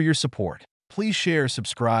 Thank you for your support. Please share,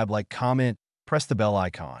 subscribe, like, comment, press the bell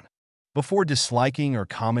icon. Before disliking or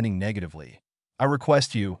commenting negatively, I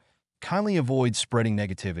request you, kindly avoid spreading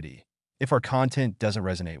negativity if our content doesn't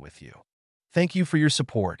resonate with you. Thank you for your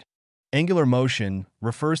support. Angular motion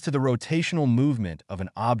refers to the rotational movement of an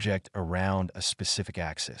object around a specific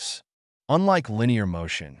axis. Unlike linear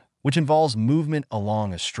motion, which involves movement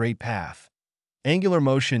along a straight path, angular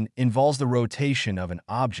motion involves the rotation of an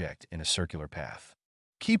object in a circular path.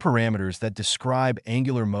 Key parameters that describe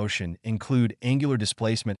angular motion include angular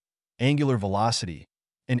displacement, angular velocity,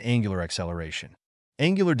 and angular acceleration.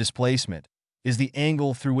 Angular displacement is the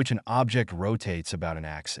angle through which an object rotates about an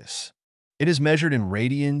axis. It is measured in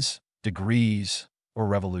radians, degrees, or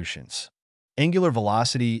revolutions. Angular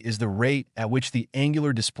velocity is the rate at which the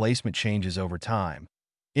angular displacement changes over time,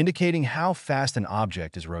 indicating how fast an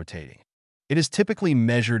object is rotating. It is typically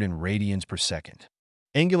measured in radians per second.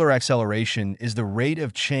 Angular acceleration is the rate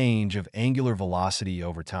of change of angular velocity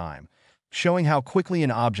over time, showing how quickly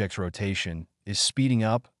an object's rotation is speeding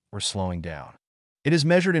up or slowing down. It is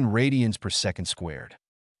measured in radians per second squared.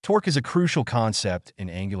 Torque is a crucial concept in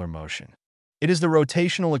angular motion. It is the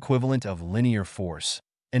rotational equivalent of linear force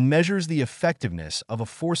and measures the effectiveness of a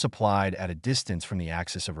force applied at a distance from the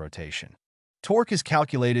axis of rotation. Torque is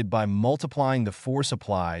calculated by multiplying the force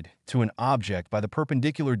applied to an object by the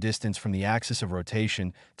perpendicular distance from the axis of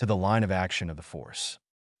rotation to the line of action of the force.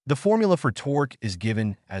 The formula for torque is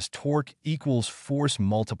given as torque equals force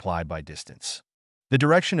multiplied by distance. The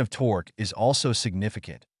direction of torque is also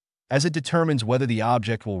significant, as it determines whether the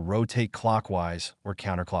object will rotate clockwise or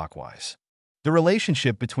counterclockwise. The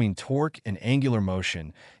relationship between torque and angular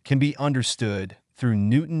motion can be understood through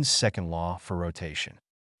Newton's second law for rotation.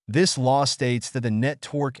 This law states that the net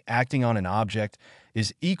torque acting on an object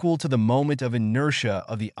is equal to the moment of inertia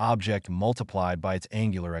of the object multiplied by its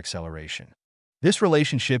angular acceleration. This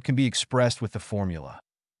relationship can be expressed with the formula: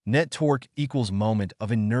 net torque equals moment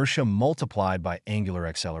of inertia multiplied by angular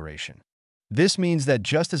acceleration. This means that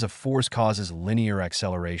just as a force causes linear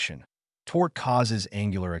acceleration, torque causes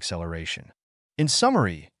angular acceleration. In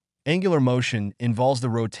summary, angular motion involves the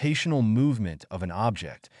rotational movement of an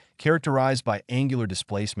object characterized by angular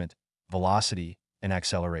displacement, velocity, and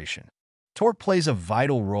acceleration. Torque plays a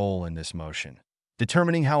vital role in this motion,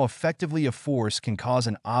 determining how effectively a force can cause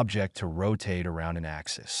an object to rotate around an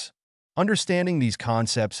axis. Understanding these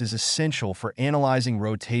concepts is essential for analyzing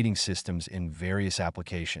rotating systems in various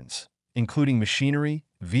applications, including machinery,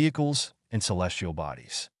 vehicles, and celestial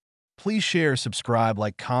bodies. Please share, subscribe,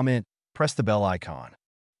 like, comment, press the bell icon.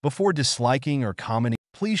 Before disliking or commenting,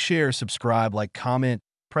 please share, subscribe, like, comment,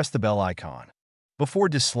 press the bell icon. Before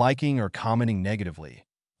disliking or commenting negatively,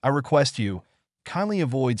 I request you kindly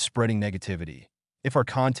avoid spreading negativity if our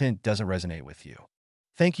content doesn't resonate with you.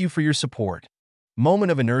 Thank you for your support.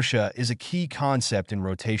 Moment of inertia is a key concept in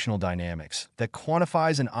rotational dynamics that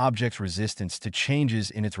quantifies an object's resistance to changes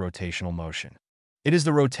in its rotational motion. It is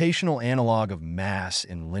the rotational analog of mass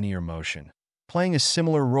in linear motion, playing a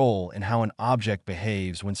similar role in how an object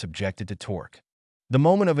behaves when subjected to torque. The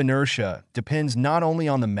moment of inertia depends not only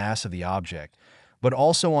on the mass of the object, but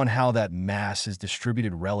also on how that mass is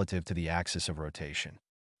distributed relative to the axis of rotation.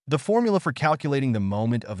 The formula for calculating the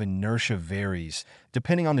moment of inertia varies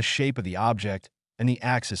depending on the shape of the object and the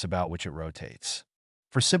axis about which it rotates.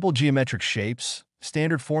 For simple geometric shapes,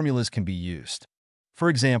 standard formulas can be used. For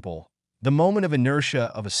example, the moment of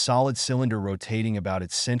inertia of a solid cylinder rotating about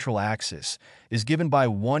its central axis is given by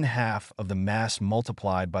 1/2 of the mass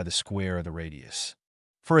multiplied by the square of the radius.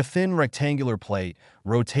 For a thin rectangular plate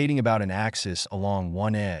rotating about an axis along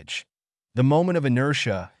one edge, the moment of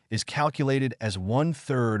inertia is calculated as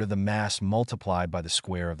 1/3 of the mass multiplied by the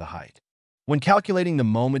square of the height. When calculating the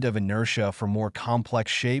moment of inertia for more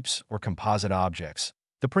complex shapes or composite objects,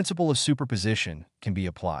 the principle of superposition can be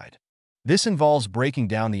applied. This involves breaking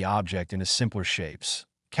down the object into simpler shapes,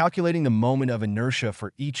 calculating the moment of inertia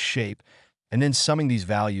for each shape, and then summing these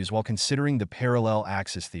values while considering the parallel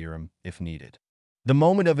axis theorem if needed. The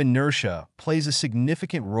moment of inertia plays a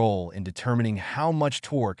significant role in determining how much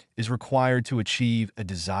torque is required to achieve a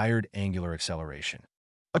desired angular acceleration.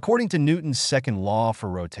 According to Newton's second law for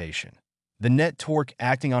rotation, the net torque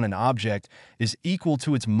acting on an object is equal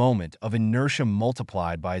to its moment of inertia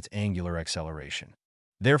multiplied by its angular acceleration.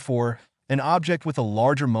 Therefore, an object with a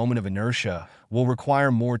larger moment of inertia will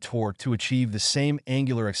require more torque to achieve the same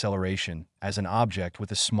angular acceleration as an object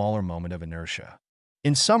with a smaller moment of inertia.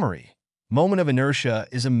 In summary, moment of inertia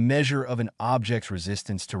is a measure of an object's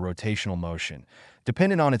resistance to rotational motion,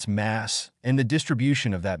 dependent on its mass and the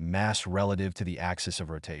distribution of that mass relative to the axis of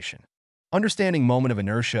rotation. Understanding moment of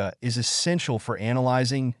inertia is essential for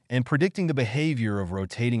analyzing and predicting the behavior of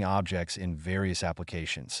rotating objects in various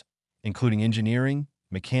applications, including engineering,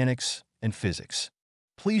 mechanics, and physics.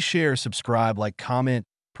 Please share, subscribe, like, comment,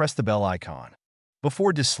 press the bell icon.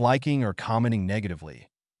 Before disliking or commenting negatively,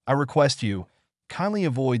 I request you kindly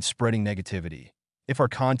avoid spreading negativity if our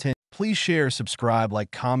content. Please share, subscribe,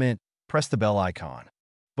 like, comment, press the bell icon.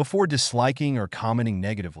 Before disliking or commenting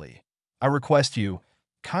negatively, I request you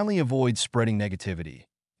kindly avoid spreading negativity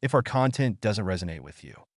if our content doesn't resonate with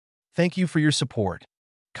you. Thank you for your support.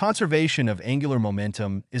 Conservation of angular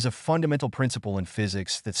momentum is a fundamental principle in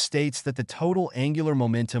physics that states that the total angular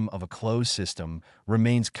momentum of a closed system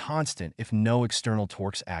remains constant if no external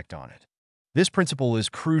torques act on it. This principle is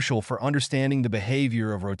crucial for understanding the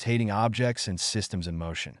behavior of rotating objects and systems in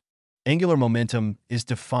motion. Angular momentum is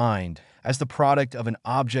defined as the product of an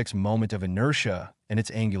object's moment of inertia and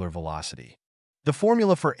its angular velocity. The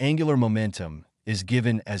formula for angular momentum is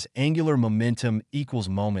given as angular momentum equals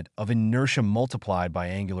moment of inertia multiplied by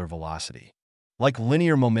angular velocity. Like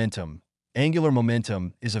linear momentum, angular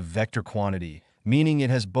momentum is a vector quantity, meaning it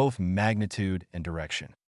has both magnitude and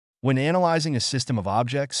direction. When analyzing a system of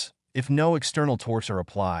objects, if no external torques are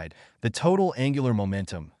applied, the total angular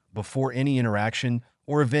momentum before any interaction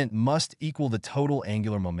or event must equal the total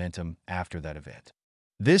angular momentum after that event.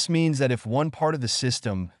 This means that if one part of the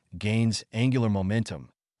system gains angular momentum,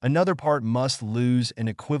 another part must lose an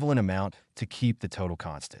equivalent amount to keep the total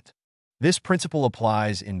constant. This principle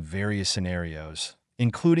applies in various scenarios,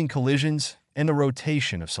 including collisions and the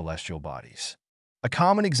rotation of celestial bodies. A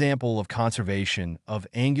common example of conservation of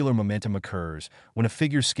angular momentum occurs when a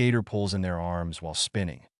figure skater pulls in their arms while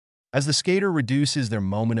spinning. As the skater reduces their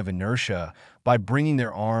moment of inertia by bringing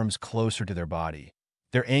their arms closer to their body,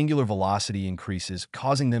 their angular velocity increases,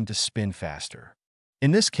 causing them to spin faster.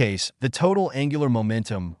 In this case, the total angular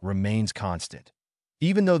momentum remains constant,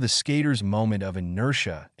 even though the skater's moment of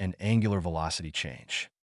inertia and angular velocity change.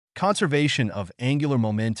 Conservation of angular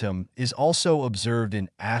momentum is also observed in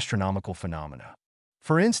astronomical phenomena.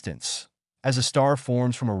 For instance, as a star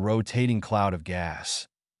forms from a rotating cloud of gas,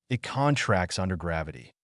 it contracts under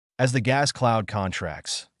gravity. As the gas cloud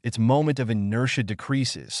contracts, its moment of inertia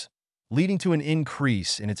decreases, leading to an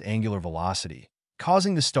increase in its angular velocity,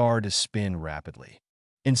 causing the star to spin rapidly.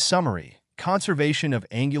 In summary, conservation of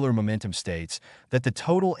angular momentum states that the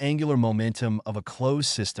total angular momentum of a closed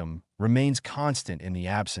system remains constant in the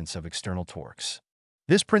absence of external torques.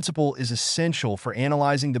 This principle is essential for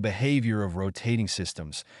analyzing the behavior of rotating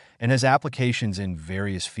systems and has applications in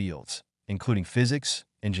various fields, including physics,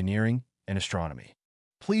 engineering, and astronomy.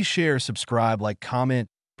 Please share, subscribe, like, comment,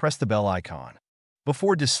 press the bell icon.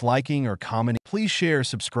 Before disliking or commenting, please share,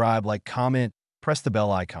 subscribe, like, comment, press the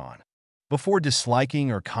bell icon. Before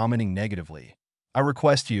disliking or commenting negatively, I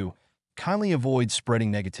request you kindly avoid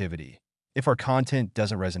spreading negativity if our content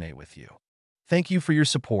doesn't resonate with you. Thank you for your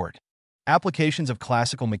support. Applications of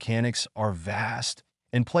classical mechanics are vast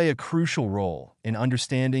and play a crucial role in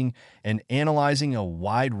understanding and analyzing a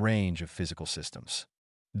wide range of physical systems.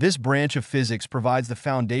 This branch of physics provides the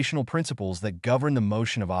foundational principles that govern the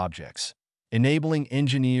motion of objects, enabling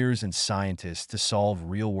engineers and scientists to solve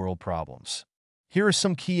real-world problems. Here are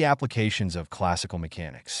some key applications of classical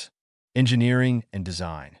mechanics. Engineering and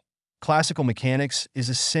design. Classical mechanics is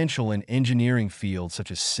essential in engineering fields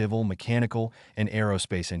such as civil, mechanical, and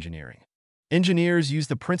aerospace engineering. Engineers use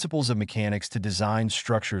the principles of mechanics to design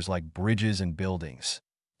structures like bridges and buildings,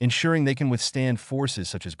 ensuring they can withstand forces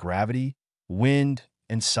such as gravity, wind,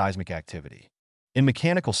 and seismic activity. In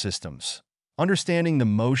mechanical systems, understanding the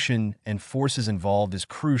motion and forces involved is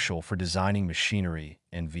crucial for designing machinery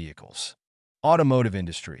and vehicles. Automotive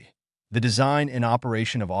industry. The design and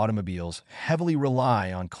operation of automobiles heavily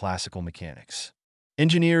rely on classical mechanics.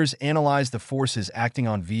 Engineers analyze the forces acting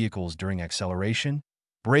on vehicles during acceleration,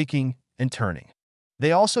 braking, and turning.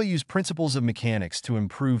 They also use principles of mechanics to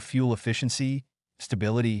improve fuel efficiency,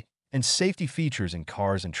 stability, and safety features in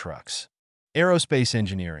cars and trucks. Aerospace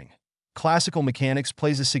engineering. Classical mechanics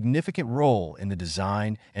plays a significant role in the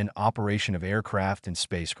design and operation of aircraft and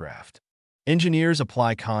spacecraft. Engineers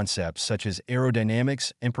apply concepts such as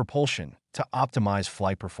aerodynamics and propulsion to optimize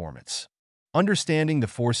flight performance. Understanding the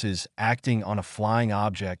forces acting on a flying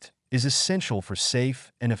object is essential for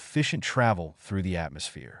safe and efficient travel through the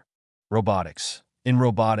atmosphere. Robotics. In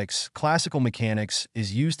robotics, classical mechanics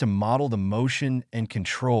is used to model the motion and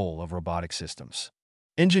control of robotic systems.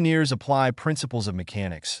 Engineers apply principles of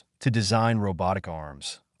mechanics to design robotic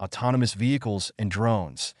arms, autonomous vehicles, and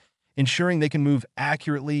drones, ensuring they can move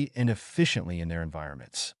accurately and efficiently in their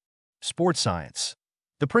environments. Sports science.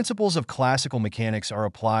 The principles of classical mechanics are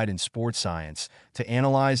applied in sports science to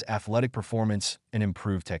analyze athletic performance and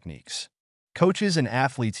improve techniques. Coaches and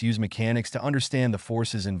athletes use mechanics to understand the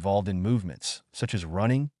forces involved in movements, such as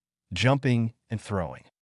running, jumping, and throwing.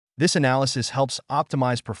 This analysis helps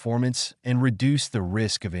optimize performance and reduce the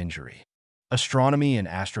risk of injury. Astronomy and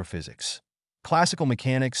astrophysics. Classical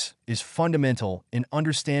mechanics is fundamental in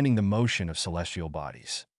understanding the motion of celestial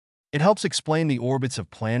bodies. It helps explain the orbits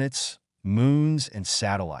of planets, moons, and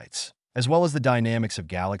satellites, as well as the dynamics of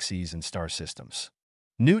galaxies and star systems.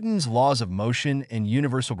 Newton's laws of motion and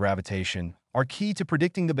universal gravitation are key to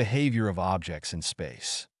predicting the behavior of objects in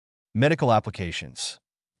space. Medical applications.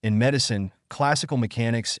 In medicine, classical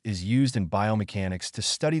mechanics is used in biomechanics to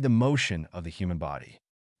study the motion of the human body.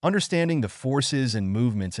 Understanding the forces and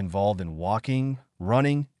movements involved in walking,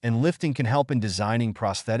 running, and lifting can help in designing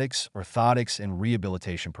prosthetics, orthotics, and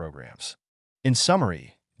rehabilitation programs. In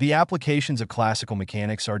summary, the applications of classical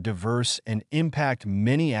mechanics are diverse and impact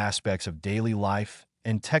many aspects of daily life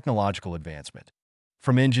and technological advancement.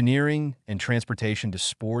 From engineering and transportation to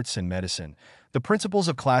sports and medicine, the principles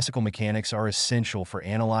of classical mechanics are essential for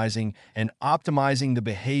analyzing and optimizing the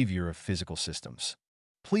behavior of physical systems.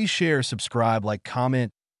 Please share, subscribe, like,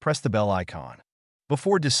 comment, press the bell icon.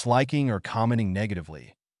 Before disliking or commenting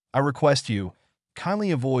negatively, I request you kindly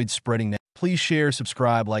avoid spreading. Please share,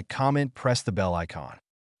 subscribe, like, comment, press the bell icon.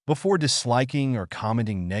 Before disliking or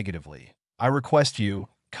commenting negatively, I request you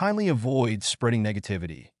kindly avoid spreading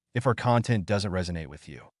negativity if our content doesn't resonate with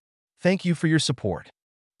you. Thank you for your support.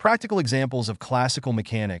 Practical examples of classical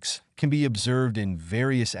mechanics can be observed in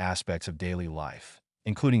various aspects of daily life,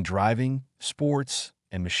 including driving, sports,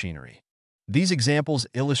 and machinery. These examples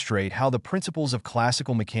illustrate how the principles of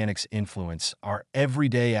classical mechanics influence our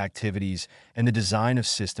everyday activities and the design of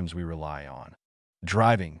systems we rely on.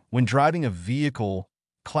 Driving. When driving a vehicle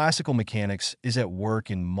classical mechanics is at work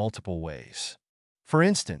in multiple ways. For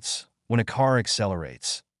instance, when a car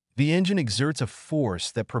accelerates, the engine exerts a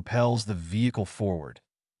force that propels the vehicle forward,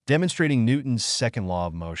 demonstrating Newton's second law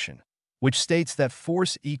of motion, which states that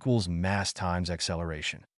force equals mass times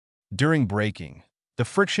acceleration. During braking, the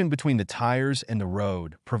friction between the tires and the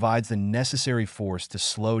road provides the necessary force to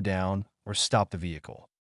slow down or stop the vehicle.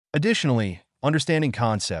 Additionally, understanding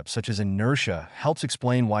concepts such as inertia helps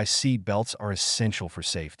explain why seat belts are essential for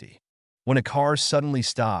safety. When a car suddenly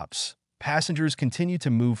stops, passengers continue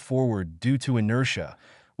to move forward due to inertia,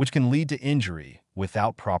 which can lead to injury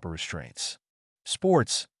without proper restraints.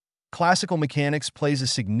 Sports. Classical mechanics plays a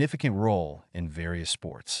significant role in various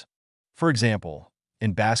sports. For example,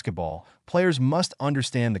 in basketball, players must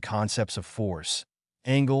understand the concepts of force,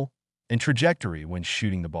 angle, and trajectory when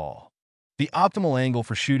shooting the ball. The optimal angle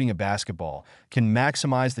for shooting a basketball can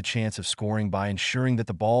maximize the chance of scoring by ensuring that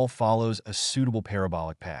the ball follows a suitable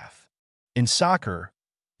parabolic path. In soccer,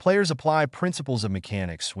 players apply principles of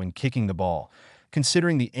mechanics when kicking the ball,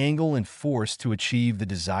 considering the angle and force to achieve the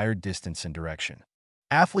desired distance and direction.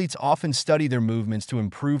 Athletes often study their movements to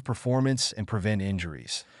improve performance and prevent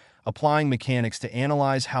injuries, applying mechanics to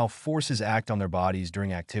analyze how forces act on their bodies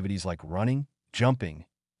during activities like running, jumping,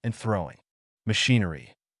 and throwing.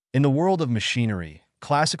 Machinery. In the world of machinery,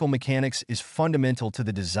 classical mechanics is fundamental to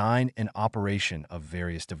the design and operation of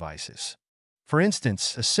various devices. For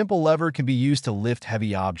instance, a simple lever can be used to lift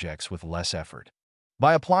heavy objects with less effort.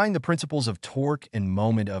 By applying the principles of torque and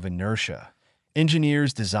moment of inertia,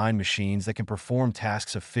 engineers design machines that can perform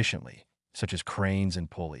tasks efficiently, such as cranes and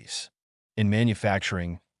pulleys. In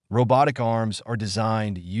manufacturing, robotic arms are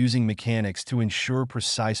designed using mechanics to ensure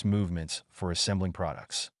precise movements for assembling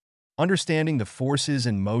products. Understanding the forces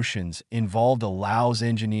and motions involved allows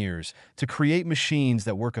engineers to create machines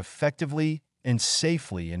that work effectively and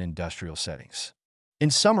safely in industrial settings. In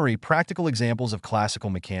summary, practical examples of classical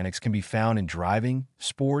mechanics can be found in driving,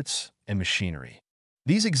 sports, and machinery.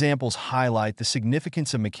 These examples highlight the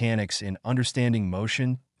significance of mechanics in understanding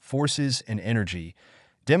motion, forces, and energy,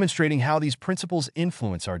 demonstrating how these principles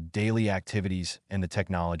influence our daily activities and the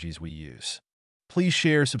technologies we use. Please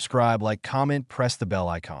share, subscribe, like, comment, press the bell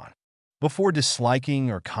icon. Before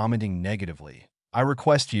disliking or commenting negatively, I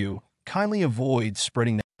request you kindly avoid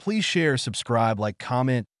spreading. Please share, subscribe, like,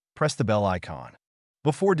 comment, press the bell icon.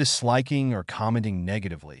 Before disliking or commenting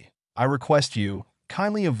negatively, I request you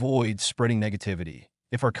kindly avoid spreading negativity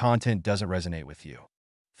if our content doesn't resonate with you.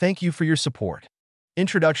 Thank you for your support.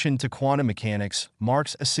 Introduction to Quantum Mechanics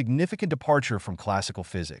marks a significant departure from classical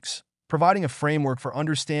physics, providing a framework for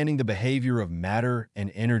understanding the behavior of matter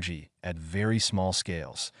and energy at very small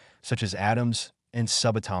scales, such as atoms and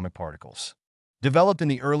subatomic particles. Developed in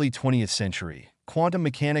the early 20th century, quantum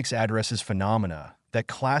mechanics addresses phenomena that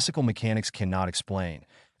classical mechanics cannot explain,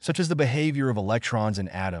 such as the behavior of electrons and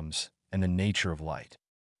atoms and the nature of light.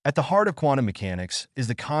 At the heart of quantum mechanics is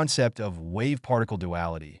the concept of wave-particle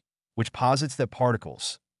duality, which posits that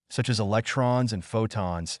particles, such as electrons and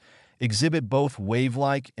photons, exhibit both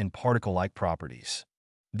wave-like and particle-like properties.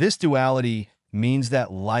 This duality means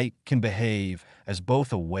that light can behave as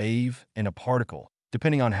both a wave and a particle,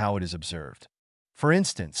 depending on how it is observed. For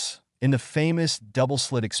instance, in the famous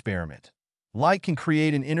double-slit experiment, light can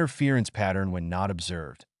create an interference pattern when not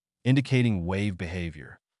observed, indicating wave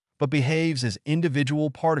behavior, but behaves as individual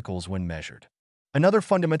particles when measured. Another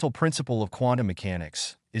fundamental principle of quantum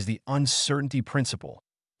mechanics is the uncertainty principle,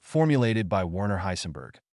 formulated by Werner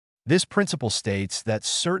Heisenberg. This principle states that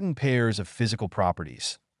certain pairs of physical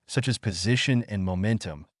properties, such as position and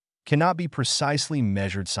momentum, cannot be precisely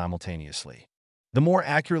measured simultaneously. The more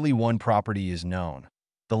accurately one property is known,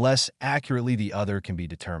 the less accurately the other can be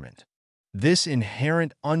determined. This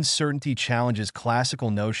inherent uncertainty challenges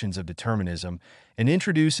classical notions of determinism and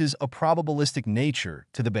introduces a probabilistic nature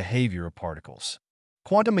to the behavior of particles.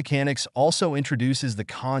 Quantum mechanics also introduces the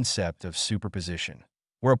concept of superposition,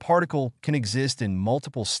 where a particle can exist in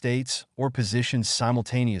multiple states or positions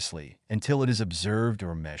simultaneously until it is observed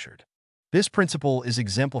or measured. This principle is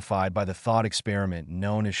exemplified by the thought experiment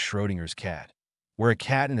known as Schrödinger's cat, where a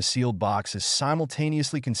cat in a sealed box is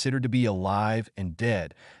simultaneously considered to be alive and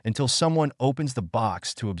dead until someone opens the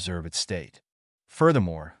box to observe its state.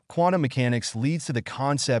 Furthermore, quantum mechanics leads to the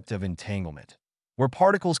concept of entanglement, where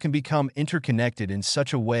particles can become interconnected in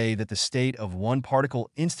such a way that the state of one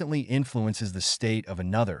particle instantly influences the state of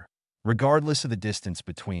another, regardless of the distance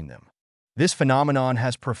between them. This phenomenon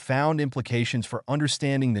has profound implications for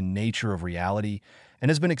understanding the nature of reality and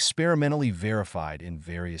has been experimentally verified in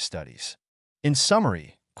various studies. In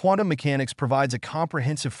summary, quantum mechanics provides a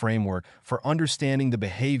comprehensive framework for understanding the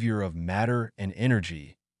behavior of matter and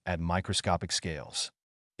energy at microscopic scales.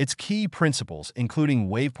 Its key principles, including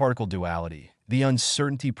wave-particle duality, the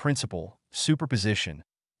uncertainty principle, superposition,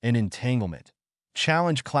 and entanglement,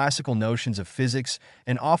 challenge classical notions of physics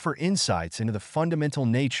and offer insights into the fundamental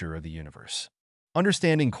nature of the universe.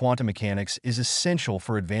 Understanding quantum mechanics is essential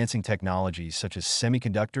for advancing technologies such as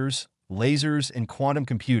semiconductors, lasers, and quantum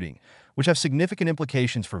computing, which have significant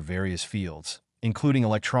implications for various fields, including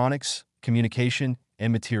electronics, communication,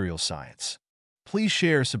 and materials science. Please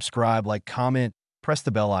share, subscribe, like, comment, press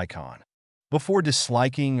the bell icon. Before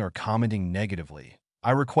disliking or commenting negatively,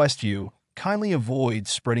 I request you kindly avoid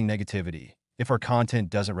spreading negativity if our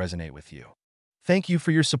content doesn't resonate with you. Thank you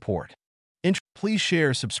for your support. Please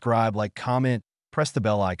share, subscribe, like, comment, press the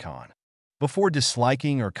bell icon. Before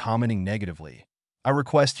disliking or commenting negatively, I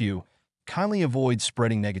request you kindly avoid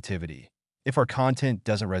spreading negativity if our content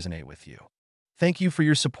doesn't resonate with you. Thank you for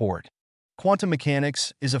your support. Quantum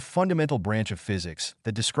mechanics is a fundamental branch of physics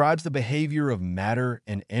that describes the behavior of matter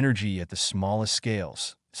and energy at the smallest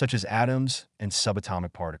scales, such as atoms and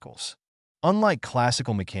subatomic particles. Unlike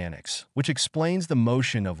classical mechanics, which explains the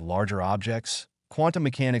motion of larger objects, quantum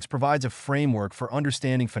mechanics provides a framework for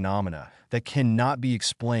understanding phenomena that cannot be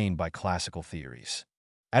explained by classical theories.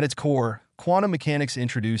 At its core, quantum mechanics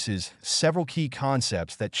introduces several key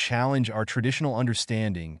concepts that challenge our traditional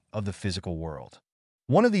understanding of the physical world.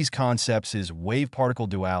 One of these concepts is wave-particle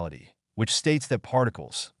duality, which states that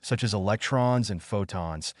particles, such as electrons and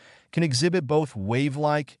photons, can exhibit both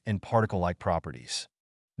wave-like and particle-like properties.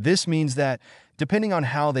 This means that, depending on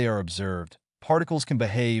how they are observed, particles can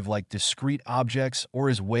behave like discrete objects or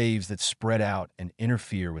as waves that spread out and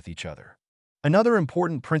interfere with each other. Another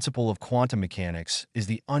important principle of quantum mechanics is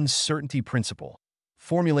the uncertainty principle,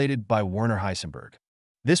 formulated by Werner Heisenberg.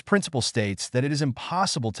 This principle states that it is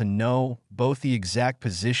impossible to know both the exact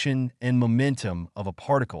position and momentum of a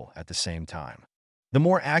particle at the same time. The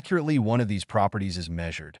more accurately one of these properties is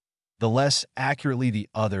measured, the less accurately the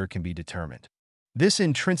other can be determined. This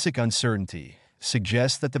intrinsic uncertainty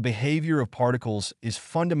suggests that the behavior of particles is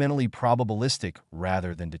fundamentally probabilistic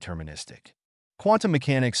rather than deterministic. Quantum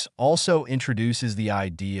mechanics also introduces the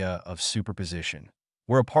idea of superposition,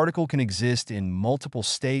 where a particle can exist in multiple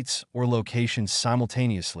states or locations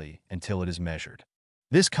simultaneously until it is measured.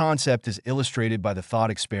 This concept is illustrated by the thought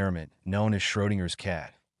experiment known as Schrödinger's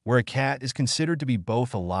cat, where a cat is considered to be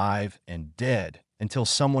both alive and dead until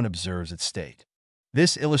someone observes its state.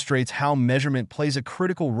 This illustrates how measurement plays a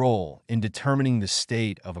critical role in determining the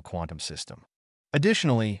state of a quantum system.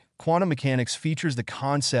 Additionally, quantum mechanics features the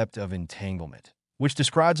concept of entanglement, which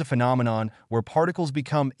describes a phenomenon where particles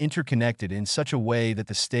become interconnected in such a way that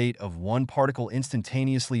the state of one particle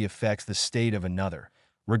instantaneously affects the state of another,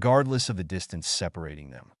 regardless of the distance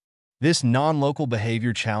separating them. This non-local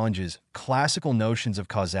behavior challenges classical notions of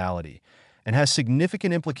causality and has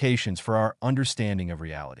significant implications for our understanding of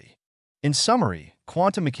reality. In summary,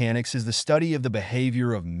 quantum mechanics is the study of the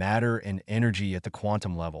behavior of matter and energy at the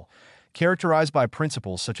quantum level, characterized by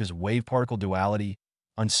principles such as wave-particle duality,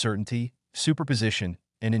 uncertainty, superposition,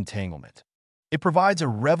 and entanglement. It provides a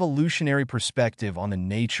revolutionary perspective on the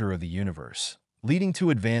nature of the universe, leading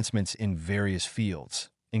to advancements in various fields,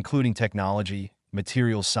 including technology,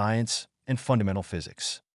 materials science, and fundamental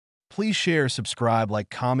physics. Please share, subscribe, like,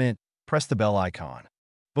 comment, press the bell icon.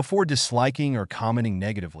 Before disliking or commenting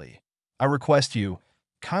negatively, I request you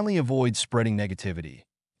kindly avoid spreading negativity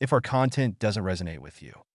if our content doesn't resonate with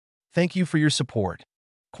you. Thank you for your support.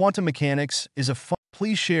 Quantum mechanics is a fun.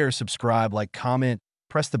 Please share, subscribe, like, comment,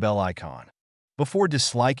 press the bell icon. Before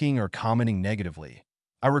disliking or commenting negatively,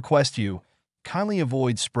 I request you kindly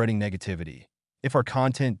avoid spreading negativity if our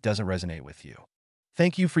content doesn't resonate with you.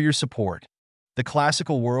 Thank you for your support. The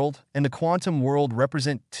classical world and the quantum world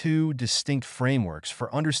represent two distinct frameworks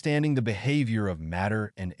for understanding the behavior of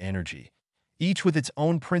matter and energy, each with its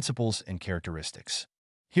own principles and characteristics.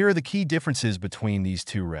 Here are the key differences between these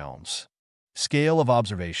two realms. Scale of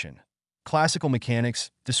observation. Classical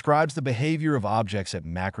mechanics describes the behavior of objects at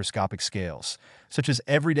macroscopic scales, such as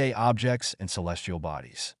everyday objects and celestial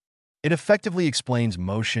bodies. It effectively explains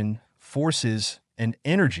motion, forces, and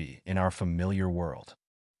energy in our familiar world.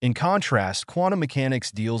 In contrast, quantum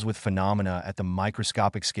mechanics deals with phenomena at the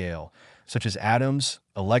microscopic scale, such as atoms,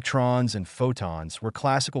 electrons, and photons, where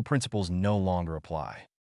classical principles no longer apply.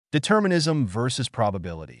 Determinism versus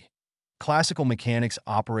probability. Classical mechanics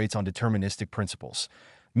operates on deterministic principles,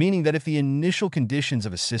 meaning that if the initial conditions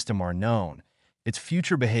of a system are known, its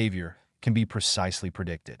future behavior can be precisely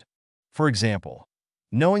predicted. For example,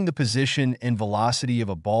 knowing the position and velocity of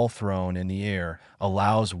a ball thrown in the air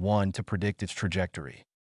allows one to predict its trajectory.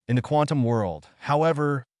 In the quantum world,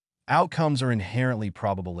 however, outcomes are inherently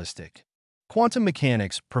probabilistic. Quantum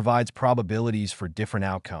mechanics provides probabilities for different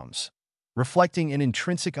outcomes, reflecting an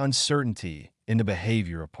intrinsic uncertainty in the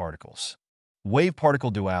behavior of particles.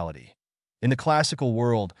 Wave-particle duality. In the classical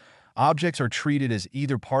world, objects are treated as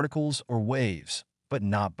either particles or waves, but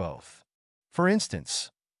not both. For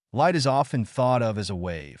instance, light is often thought of as a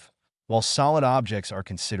wave, while solid objects are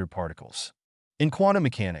considered particles. In quantum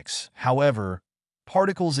mechanics, however,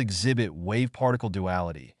 particles exhibit wave-particle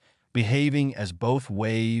duality, behaving as both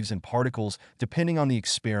waves and particles depending on the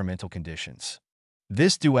experimental conditions.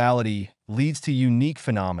 This duality leads to unique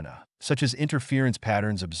phenomena, such as interference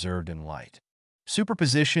patterns observed in light.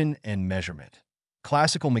 Superposition and measurement.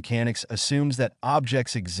 Classical mechanics assumes that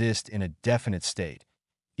objects exist in a definite state,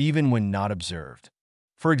 even when not observed.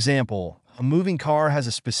 For example, a moving car has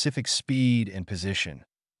a specific speed and position,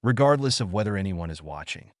 regardless of whether anyone is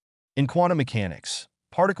watching. In quantum mechanics,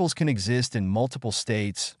 particles can exist in multiple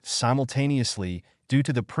states simultaneously due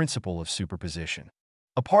to the principle of superposition.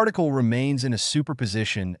 A particle remains in a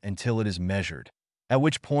superposition until it is measured, at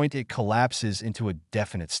which point it collapses into a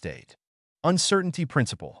definite state. Uncertainty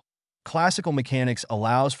principle. Classical mechanics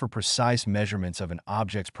allows for precise measurements of an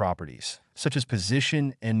object's properties, such as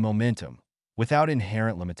position and momentum, without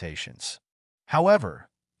inherent limitations. However,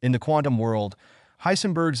 in the quantum world,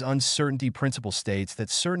 Heisenberg's uncertainty principle states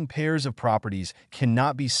that certain pairs of properties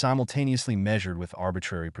cannot be simultaneously measured with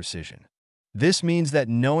arbitrary precision. This means that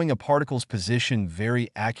knowing a particle's position very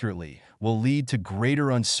accurately will lead to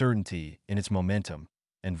greater uncertainty in its momentum,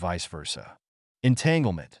 and vice versa.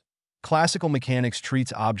 Entanglement. Classical mechanics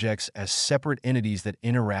treats objects as separate entities that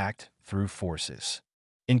interact through forces.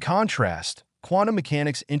 In contrast, quantum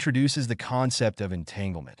mechanics introduces the concept of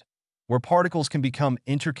entanglement, where particles can become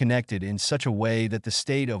interconnected in such a way that the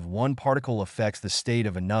state of one particle affects the state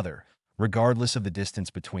of another, regardless of the distance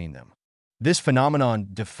between them. This phenomenon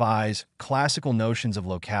defies classical notions of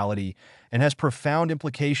locality and has profound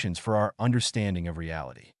implications for our understanding of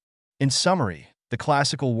reality. In summary, the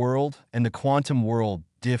classical world and the quantum world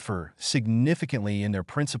differ significantly in their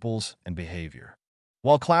principles and behavior.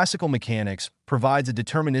 While classical mechanics provides a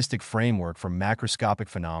deterministic framework for macroscopic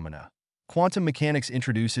phenomena, quantum mechanics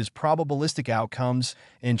introduces probabilistic outcomes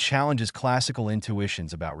and challenges classical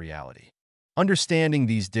intuitions about reality. Understanding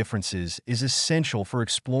these differences is essential for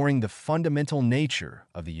exploring the fundamental nature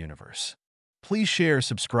of the universe. Please share,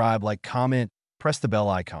 subscribe, like, comment, press the bell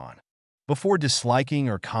icon. Before disliking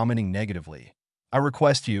or commenting negatively, I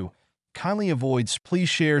request you, kindly avoid. Please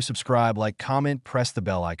share, subscribe, like, comment, press the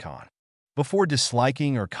bell icon. Before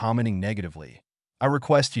disliking or commenting negatively, I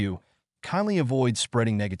request you, kindly avoid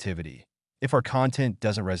spreading negativity if our content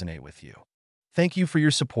doesn't resonate with you. Thank you for your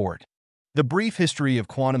support. The brief history of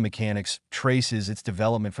quantum mechanics traces its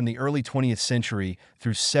development from the early 20th century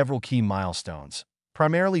through several key milestones,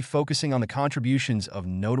 primarily focusing on the contributions of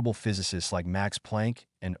notable physicists like Max Planck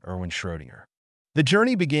and Erwin Schrödinger. The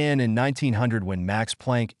journey began in 1900 when Max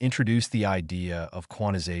Planck introduced the idea of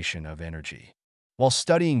quantization of energy. While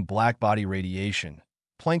studying black-body radiation,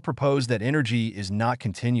 Planck proposed that energy is not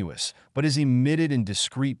continuous, but is emitted in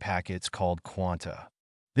discrete packets called quanta.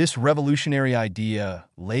 This revolutionary idea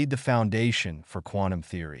laid the foundation for quantum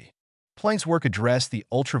theory. Planck's work addressed the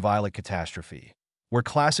ultraviolet catastrophe, where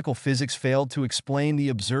classical physics failed to explain the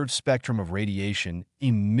observed spectrum of radiation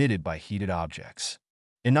emitted by heated objects.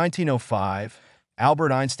 In 1905,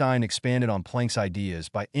 Albert Einstein expanded on Planck's ideas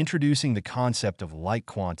by introducing the concept of light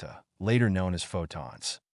quanta, later known as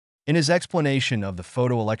photons. In his explanation of the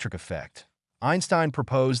photoelectric effect, Einstein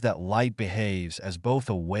proposed that light behaves as both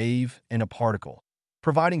a wave and a particle,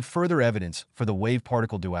 providing further evidence for the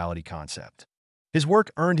wave-particle duality concept. His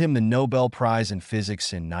work earned him the Nobel Prize in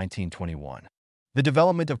Physics in 1921. The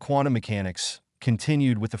development of quantum mechanics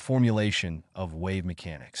continued with the formulation of wave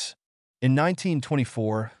mechanics. In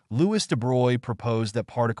 1924, Louis de Broglie proposed that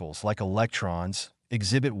particles, like electrons,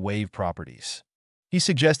 exhibit wave properties. He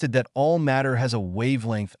suggested that all matter has a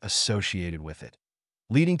wavelength associated with it,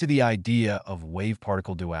 leading to the idea of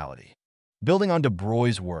wave-particle duality. Building on de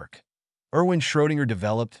Broglie's work, Erwin Schrödinger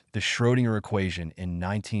developed the Schrödinger equation in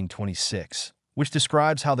 1926, which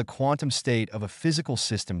describes how the quantum state of a physical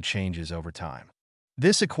system changes over time.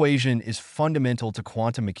 This equation is fundamental to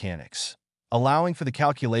quantum mechanics, allowing for the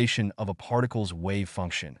calculation of a particle's wave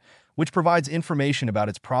function, which provides information about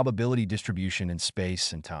its probability distribution in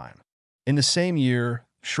space and time. In the same year,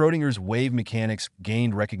 Schrödinger's wave mechanics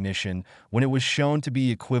gained recognition when it was shown to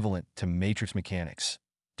be equivalent to matrix mechanics,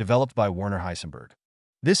 developed by Werner Heisenberg.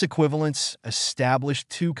 This equivalence established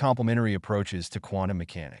two complementary approaches to quantum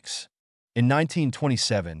mechanics. In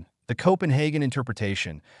 1927, the Copenhagen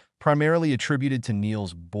interpretation, primarily attributed to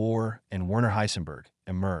Niels Bohr and Werner Heisenberg,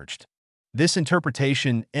 emerged. This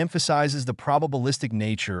interpretation emphasizes the probabilistic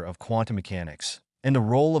nature of quantum mechanics and the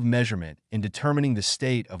role of measurement in determining the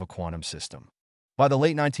state of a quantum system. By the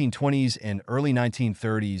late 1920s and early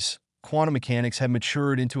 1930s, quantum mechanics had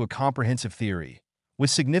matured into a comprehensive theory, with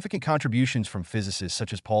significant contributions from physicists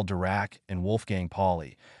such as Paul Dirac and Wolfgang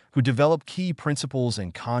Pauli, who developed key principles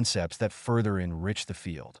and concepts that further enrich the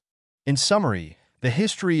field. In summary, the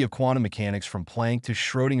history of quantum mechanics from Planck to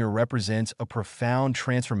Schrödinger represents a profound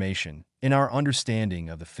transformation in our understanding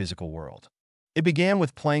of the physical world. It began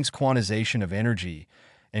with Planck's quantization of energy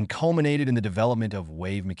and culminated in the development of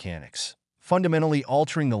wave mechanics, fundamentally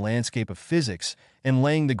altering the landscape of physics and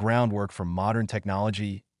laying the groundwork for modern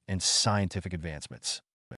technology and scientific advancements.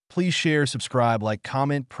 Please share, subscribe, like,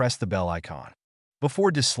 comment, press the bell icon.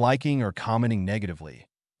 Before disliking or commenting negatively,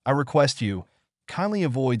 I request you kindly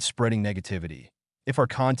avoid spreading negativity if our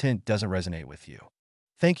content doesn't resonate with you.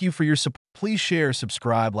 Thank you for your support. Please share,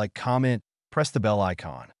 subscribe, like, comment, press the bell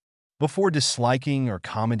icon. Before disliking or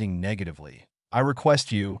commenting negatively, I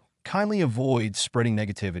request you kindly avoid spreading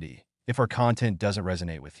negativity if our content doesn't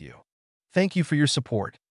resonate with you. Thank you for your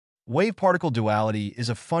support. Wave-particle duality is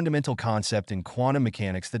a fundamental concept in quantum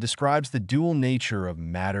mechanics that describes the dual nature of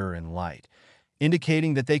matter and light,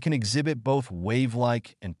 indicating that they can exhibit both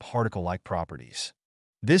wave-like and particle-like properties.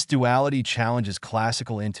 This duality challenges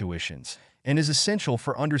classical intuitions and is essential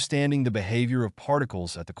for understanding the behavior of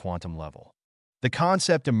particles at the quantum level. The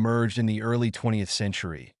concept emerged in the early 20th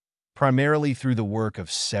century, primarily through the work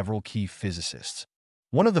of several key physicists.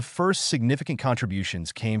 One of the first significant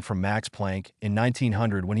contributions came from Max Planck in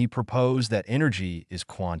 1900 when he proposed that energy is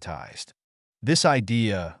quantized. This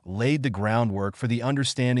idea laid the groundwork for the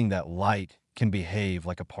understanding that light can behave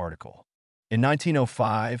like a particle. In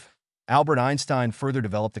 1905, Albert Einstein further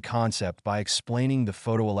developed the concept by explaining the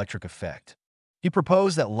photoelectric effect. He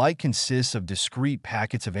proposed that light consists of discrete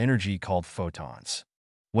packets of energy called photons.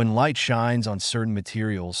 When light shines on certain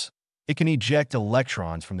materials, it can eject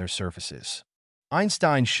electrons from their surfaces.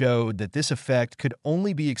 Einstein showed that this effect could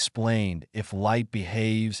only be explained if light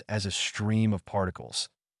behaves as a stream of particles,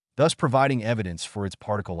 thus providing evidence for its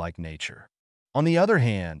particle-like nature. On the other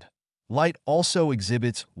hand, light also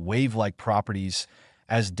exhibits wave-like properties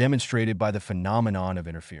as demonstrated by the phenomenon of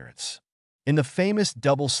interference. In the famous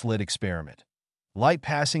double-slit experiment, light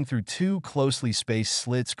passing through two closely spaced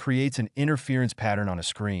slits creates an interference pattern on a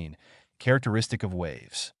screen, characteristic of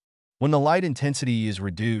waves. When the light intensity is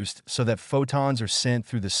reduced so that photons are sent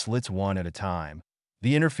through the slits one at a time,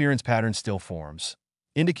 the interference pattern still forms,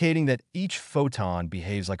 indicating that each photon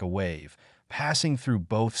behaves like a wave, passing through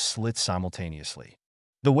both slits simultaneously.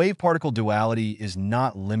 The wave-particle duality is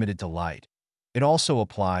not limited to light. It also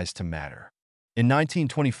applies to matter. In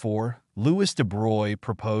 1924, Louis de Broglie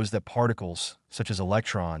proposed that particles, such as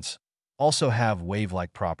electrons, also have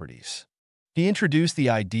wave-like properties. He introduced the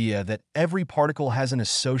idea that every particle has an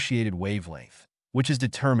associated wavelength, which is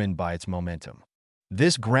determined by its momentum.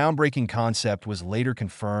 This groundbreaking concept was later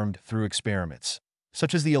confirmed through experiments,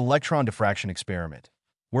 such as the electron diffraction experiment,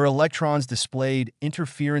 where electrons displayed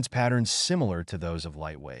interference patterns similar to those of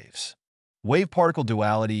light waves. Wave-particle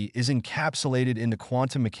duality is encapsulated in the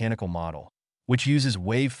quantum mechanical model, which uses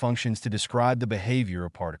wave functions to describe the behavior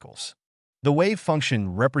of particles. The wave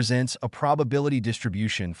function represents a probability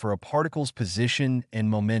distribution for a particle's position and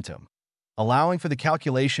momentum, allowing for the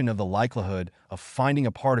calculation of the likelihood of finding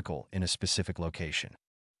a particle in a specific location.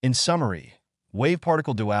 In summary,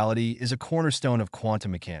 wave-particle duality is a cornerstone of quantum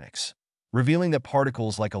mechanics, revealing that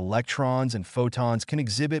particles like electrons and photons can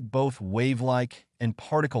exhibit both wave-like and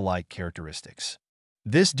particle-like characteristics.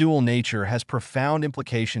 This dual nature has profound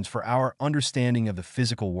implications for our understanding of the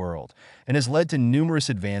physical world and has led to numerous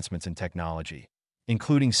advancements in technology,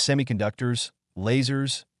 including semiconductors,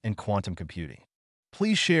 lasers, and quantum computing.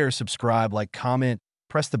 Please share, subscribe, like, comment,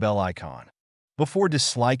 press the bell icon. Before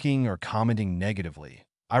disliking or commenting negatively,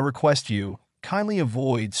 I request you kindly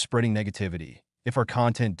avoid spreading negativity if our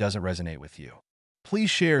content doesn't resonate with you. Please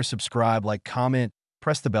share, subscribe, like, comment,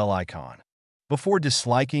 press the bell icon. Before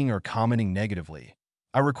disliking or commenting negatively,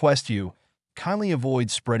 I request you kindly avoid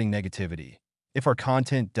spreading negativity if our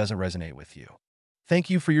content doesn't resonate with you. Thank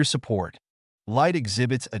you for your support. Light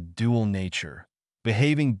exhibits a dual nature,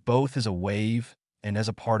 behaving both as a wave and as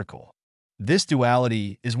a particle. This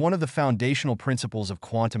duality is one of the foundational principles of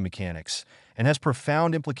quantum mechanics and has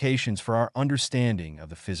profound implications for our understanding of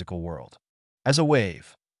the physical world. As a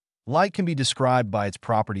wave, light can be described by its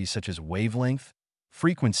properties such as wavelength,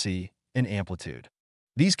 frequency, and amplitude.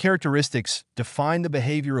 These characteristics define the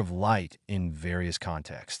behavior of light in various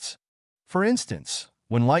contexts. For instance,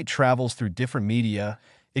 when light travels through different media,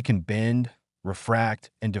 it can bend,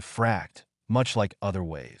 refract, and diffract, much like other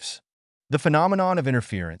waves. The phenomenon of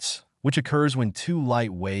interference, which occurs when two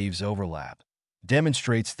light waves overlap,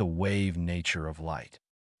 demonstrates the wave nature of light.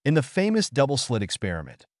 In the famous double-slit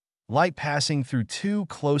experiment, light passing through two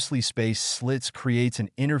closely spaced slits creates an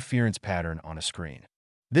interference pattern on a screen.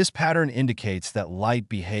 This pattern indicates that light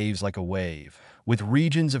behaves like a wave, with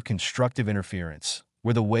regions of constructive interference,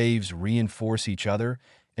 where the waves reinforce each other,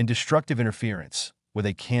 and destructive interference, where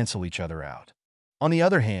they cancel each other out. On the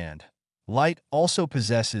other hand, light also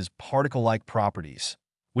possesses particle-like properties,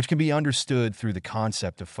 which can be understood through the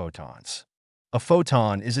concept of photons. A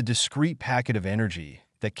photon is a discrete packet of energy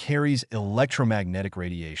that carries electromagnetic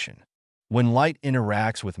radiation. When light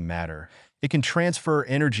interacts with matter, it can transfer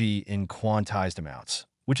energy in quantized amounts,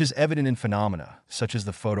 which is evident in phenomena such as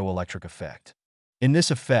the photoelectric effect. In this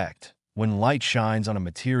effect, when light shines on a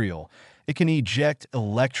material, it can eject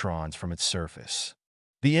electrons from its surface.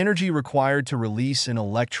 The energy required to release an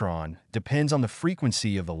electron depends on the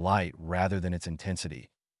frequency of the light rather than its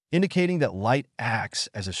intensity, indicating that light acts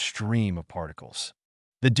as a stream of particles.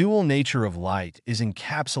 The dual nature of light is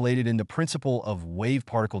encapsulated in the principle of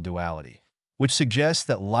wave-particle duality, which suggests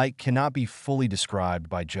that light cannot be fully described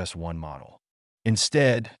by just one model.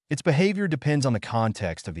 Instead, its behavior depends on the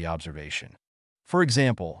context of the observation. For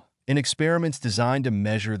example, in experiments designed to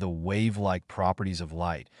measure the wave-like properties of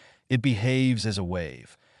light, it behaves as a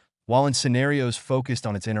wave, while in scenarios focused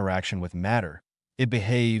on its interaction with matter, it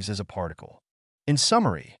behaves as a particle. In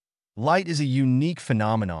summary, light is a unique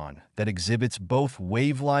phenomenon that exhibits both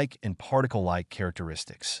wave-like and particle-like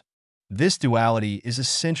characteristics. This duality is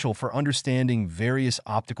essential for understanding various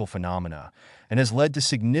optical phenomena and has led to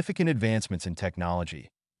significant advancements in technology,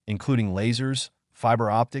 including lasers, fiber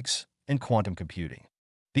optics, and quantum computing.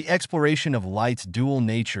 The exploration of light's dual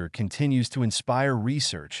nature continues to inspire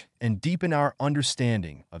research and deepen our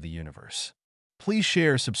understanding of the universe. Please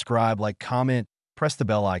share, subscribe, like, comment, press the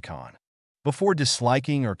bell icon. Before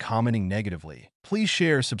disliking or commenting negatively, please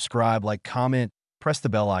share, subscribe, like, comment, press the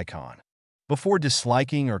bell icon. Before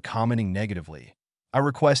disliking or commenting negatively, I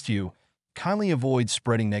request you kindly avoid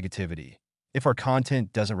spreading negativity if our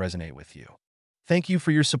content doesn't resonate with you. Thank you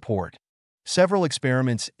for your support. Several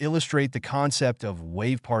experiments illustrate the concept of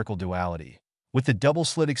wave-particle duality, with the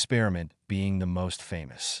double-slit experiment being the most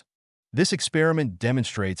famous. This experiment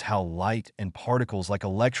demonstrates how light and particles like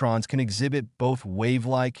electrons can exhibit both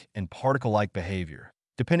wave-like and particle-like behavior,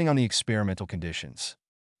 depending on the experimental conditions.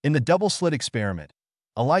 In the double-slit experiment,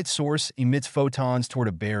 a light source emits photons toward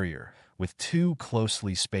a barrier with two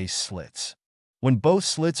closely spaced slits. When both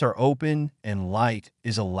slits are open and light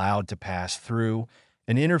is allowed to pass through,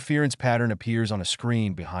 an interference pattern appears on a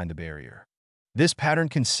screen behind the barrier. This pattern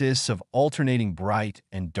consists of alternating bright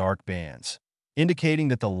and dark bands, indicating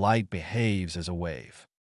that the light behaves as a wave.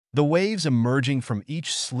 The waves emerging from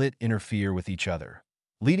each slit interfere with each other,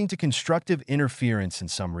 leading to constructive interference in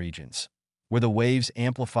some regions, where the waves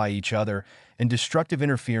amplify each other, and destructive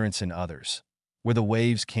interference in others, where the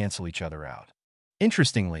waves cancel each other out.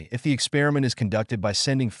 Interestingly, if the experiment is conducted by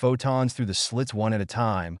sending photons through the slits one at a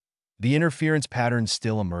time, the interference pattern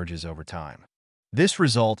still emerges over time. This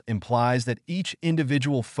result implies that each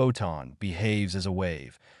individual photon behaves as a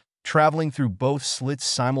wave, traveling through both slits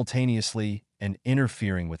simultaneously and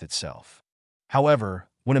interfering with itself. However,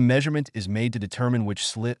 when a measurement is made to determine which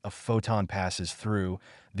slit a photon passes through,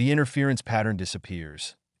 the interference pattern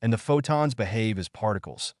disappears, and the photons behave as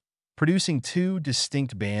particles, producing two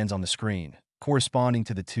distinct bands on the screen, corresponding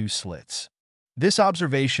to the two slits. This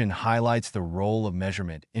observation highlights the role of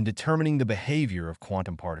measurement in determining the behavior of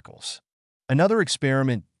quantum particles. Another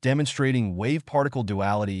experiment demonstrating wave-particle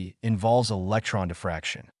duality involves electron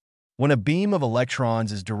diffraction. When a beam of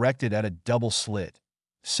electrons is directed at a double slit,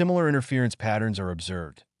 similar interference patterns are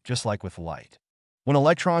observed, just like with light. When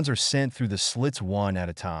electrons are sent through the slits one at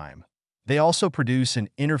a time, they also produce an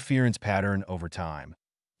interference pattern over time,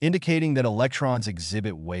 indicating that electrons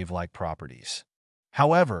exhibit wave-like properties.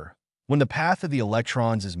 However, when the path of the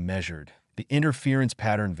electrons is measured, the interference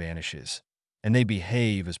pattern vanishes, and they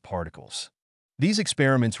behave as particles. These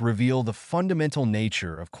experiments reveal the fundamental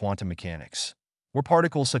nature of quantum mechanics, where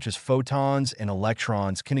particles such as photons and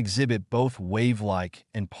electrons can exhibit both wave-like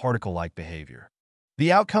and particle-like behavior.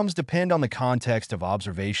 The outcomes depend on the context of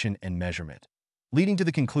observation and measurement, leading to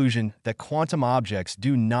the conclusion that quantum objects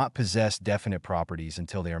do not possess definite properties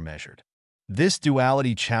until they are measured. This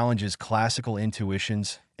duality challenges classical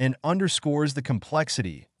intuitions and underscores the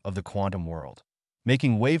complexity of the quantum world,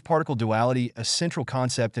 making wave-particle duality a central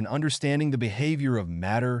concept in understanding the behavior of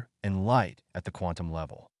matter and light at the quantum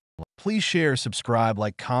level. Please share, subscribe,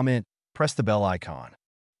 like, comment, press the bell icon.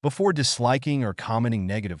 Before disliking or commenting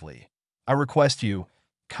negatively, I request you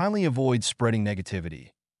kindly avoid spreading negativity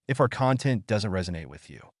if our content doesn't resonate with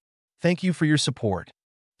you. Thank you for your support.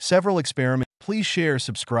 Several experiments. Please share,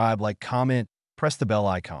 subscribe, like, comment, press the bell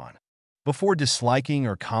icon. Before disliking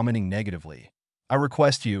or commenting negatively, I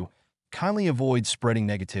request you kindly avoid spreading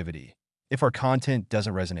negativity if our content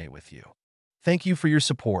doesn't resonate with you. Thank you for your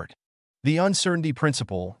support. The uncertainty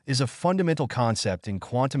principle is a fundamental concept in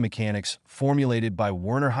quantum mechanics formulated by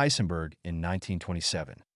Werner Heisenberg in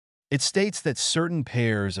 1927. It states that certain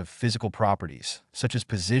pairs of physical properties, such as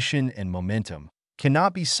position and momentum,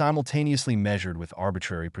 cannot be simultaneously measured with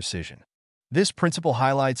arbitrary precision. This principle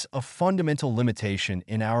highlights a fundamental limitation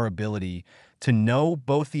in our ability to know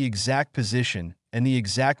both the exact position and the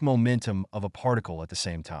exact momentum of a particle at the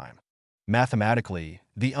same time. Mathematically,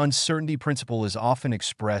 the uncertainty principle is often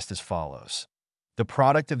expressed as follows. The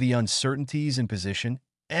product of the uncertainties in position,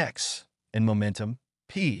 x, and momentum,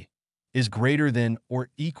 p, is greater than or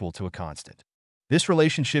equal to a constant. This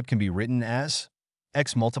relationship can be written as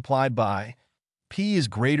x multiplied by p is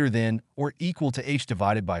greater than or equal to h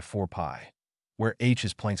divided by 4 pi, where h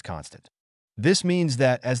is Planck's constant. This means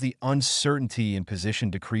that as the uncertainty in position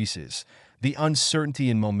decreases, the uncertainty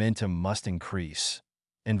in momentum must increase,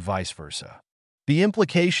 and vice versa. The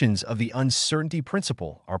implications of the uncertainty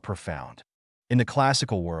principle are profound. In the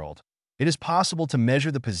classical world, it is possible to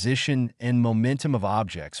measure the position and momentum of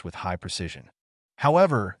objects with high precision.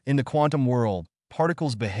 However, in the quantum world,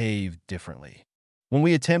 particles behave differently. When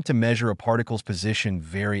we attempt to measure a particle's position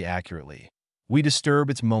very accurately, we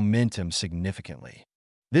disturb its momentum significantly.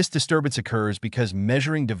 This disturbance occurs because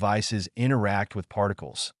measuring devices interact with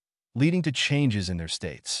particles, leading to changes in their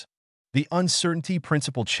states. The uncertainty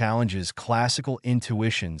principle challenges classical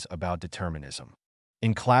intuitions about determinism.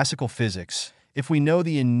 In classical physics, if we know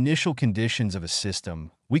the initial conditions of a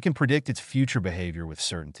system, we can predict its future behavior with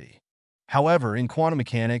certainty. However, in quantum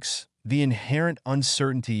mechanics, the inherent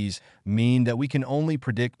uncertainties mean that we can only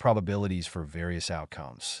predict probabilities for various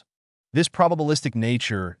outcomes. This probabilistic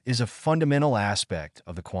nature is a fundamental aspect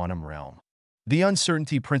of the quantum realm. The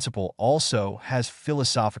uncertainty principle also has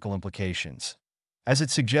philosophical implications, as it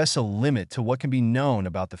suggests a limit to what can be known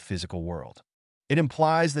about the physical world. It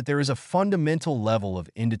implies that there is a fundamental level of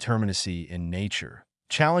indeterminacy in nature,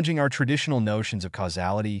 challenging our traditional notions of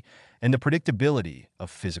causality and the predictability of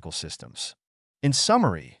physical systems. In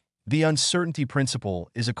summary, the uncertainty principle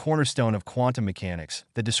is a cornerstone of quantum mechanics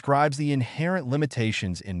that describes the inherent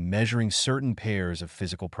limitations in measuring certain pairs of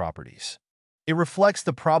physical properties. It reflects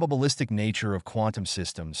the probabilistic nature of quantum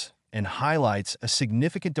systems and highlights a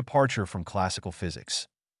significant departure from classical physics,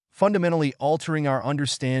 fundamentally altering our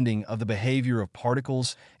understanding of the behavior of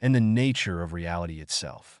particles and the nature of reality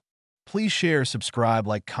itself. Please share, subscribe,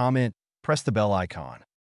 like, comment, press the bell icon.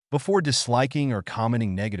 Before disliking or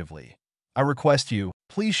commenting negatively, I request you,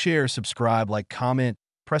 please share, subscribe, like, comment,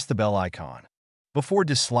 press the bell icon. Before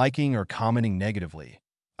disliking or commenting negatively,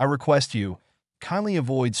 I request you, kindly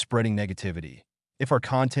avoid spreading negativity if our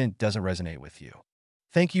content doesn't resonate with you.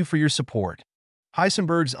 Thank you for your support.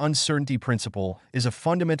 Heisenberg's uncertainty principle is a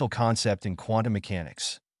fundamental concept in quantum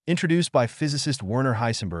mechanics, introduced by physicist Werner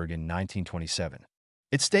Heisenberg in 1927.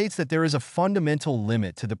 It states that there is a fundamental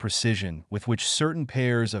limit to the precision with which certain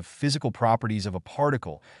pairs of physical properties of a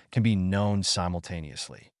particle can be known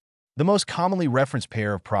simultaneously. The most commonly referenced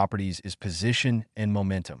pair of properties is position and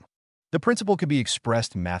momentum. The principle can be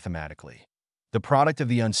expressed mathematically. The product of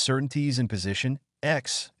the uncertainties in position,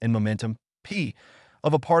 x, and momentum, p,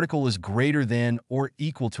 of a particle is greater than or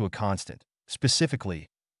equal to a constant, specifically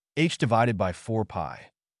h divided by 4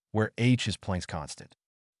 pi, where h is Planck's constant.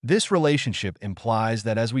 This relationship implies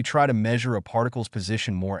that as we try to measure a particle's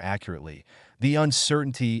position more accurately, the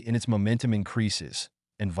uncertainty in its momentum increases,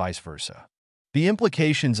 and vice versa. The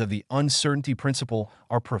implications of the uncertainty principle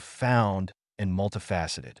are profound and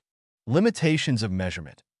multifaceted. Limitations of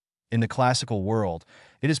measurement. In the classical world,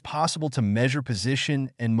 it is possible to measure position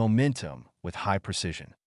and momentum with high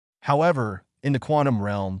precision. However, in the quantum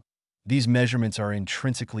realm, these measurements are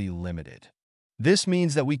intrinsically limited. This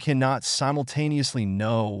means that we cannot simultaneously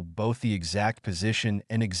know both the exact position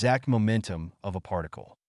and exact momentum of a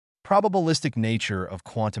particle. Probabilistic nature of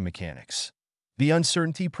quantum mechanics. The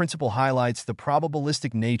uncertainty principle highlights the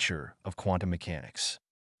probabilistic nature of quantum mechanics.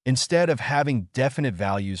 Instead of having definite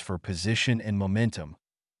values for position and momentum,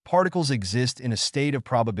 particles exist in a state of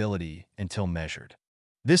probability until measured.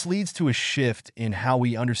 This leads to a shift in how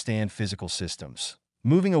we understand physical systems,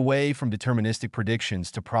 moving away from deterministic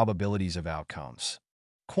predictions to probabilities of outcomes.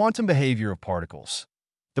 Quantum behavior of particles.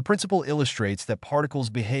 The principle illustrates that particles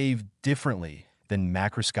behave differently than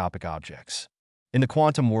macroscopic objects. In the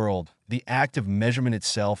quantum world, the act of measurement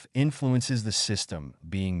itself influences the system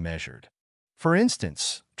being measured. For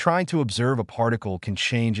instance, trying to observe a particle can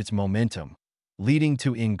change its momentum, leading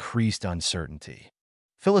to increased uncertainty.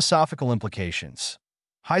 Philosophical implications.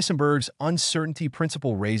 Heisenberg's uncertainty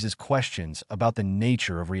principle raises questions about the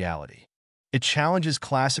nature of reality. It challenges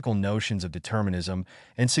classical notions of determinism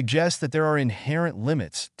and suggests that there are inherent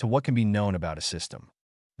limits to what can be known about a system.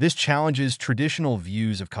 This challenges traditional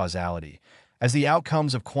views of causality, as the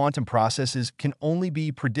outcomes of quantum processes can only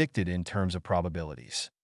be predicted in terms of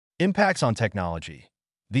probabilities. Impacts on technology.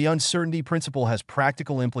 The uncertainty principle has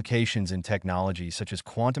practical implications in technology such as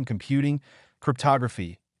quantum computing,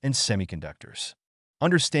 cryptography, and semiconductors.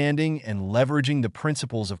 Understanding and leveraging the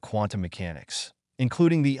principles of quantum mechanics,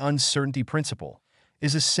 including the uncertainty principle,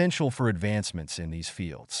 is essential for advancements in these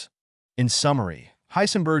fields. In summary,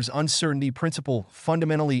 Heisenberg's uncertainty principle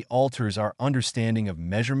fundamentally alters our understanding of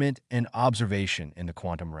measurement and observation in the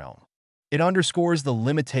quantum realm. It underscores the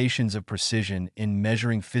limitations of precision in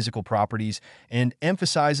measuring physical properties and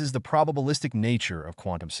emphasizes the probabilistic nature of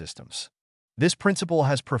quantum systems. This principle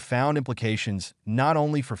has profound implications not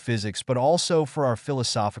only for physics but also for our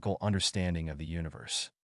philosophical understanding of the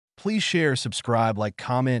universe. Please share, subscribe, like,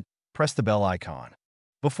 comment, press the bell icon.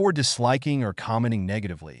 Before disliking or commenting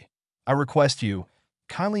negatively, I request you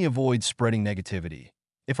kindly avoid spreading negativity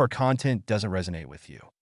if our content doesn't resonate with you.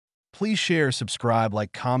 Please share, subscribe,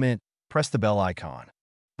 like, comment, press the bell icon.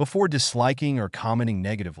 Before disliking or commenting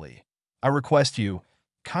negatively, I request you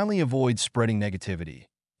kindly avoid spreading negativity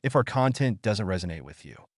if our content doesn't resonate with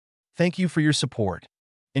you. Thank you for your support.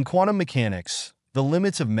 In quantum mechanics, the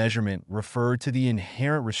limits of measurement refer to the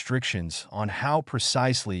inherent restrictions on how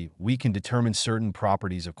precisely we can determine certain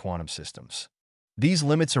properties of quantum systems. These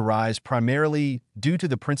limits arise primarily due to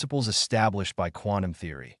the principles established by quantum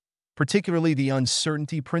theory, particularly the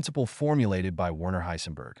uncertainty principle formulated by Werner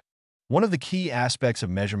Heisenberg. One of the key aspects of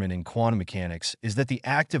measurement in quantum mechanics is that the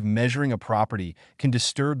act of measuring a property can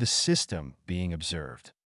disturb the system being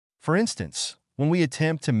observed. For instance, when we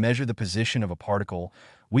attempt to measure the position of a particle,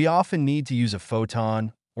 we often need to use a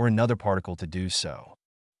photon or another particle to do so.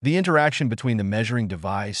 The interaction between the measuring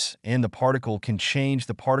device and the particle can change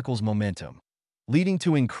the particle's momentum, leading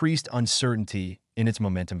to increased uncertainty in its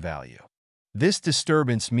momentum value. This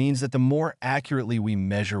disturbance means that the more accurately we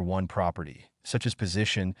measure one property, such as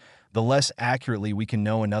position, the less accurately we can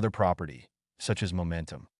know another property, such as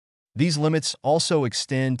momentum. These limits also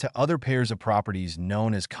extend to other pairs of properties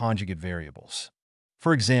known as conjugate variables.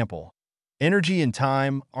 For example, energy and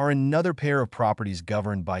time are another pair of properties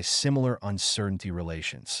governed by similar uncertainty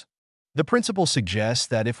relations. The principle suggests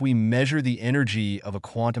that if we measure the energy of a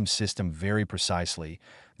quantum system very precisely,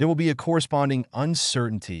 there will be a corresponding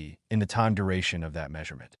uncertainty in the time duration of that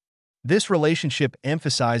measurement. This relationship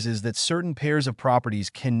emphasizes that certain pairs of properties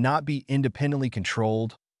cannot be independently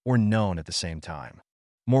controlled or known at the same time.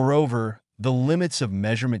 Moreover, the limits of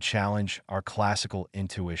measurement challenge our classical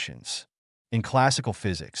intuitions. In classical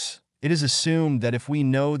physics, it is assumed that if we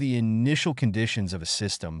know the initial conditions of a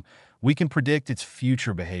system, we can predict its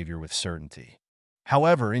future behavior with certainty.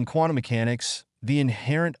 However, in quantum mechanics, the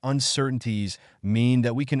inherent uncertainties mean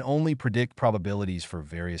that we can only predict probabilities for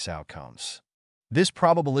various outcomes. This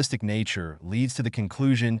probabilistic nature leads to the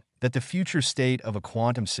conclusion that the future state of a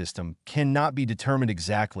quantum system cannot be determined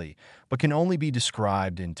exactly, but can only be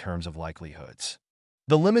described in terms of likelihoods.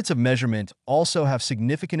 The limits of measurement also have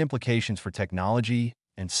significant implications for technology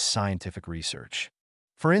and scientific research.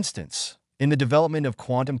 For instance, in the development of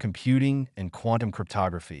quantum computing and quantum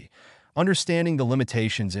cryptography, understanding the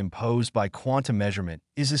limitations imposed by quantum measurement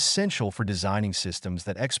is essential for designing systems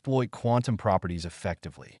that exploit quantum properties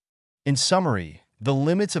effectively. In summary, the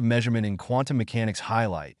limits of measurement in quantum mechanics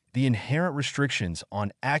highlight the inherent restrictions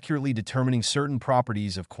on accurately determining certain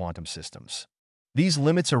properties of quantum systems. These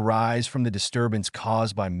limits arise from the disturbance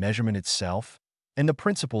caused by measurement itself and the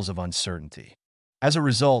principles of uncertainty. As a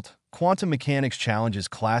result, quantum mechanics challenges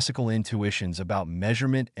classical intuitions about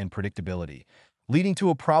measurement and predictability, leading to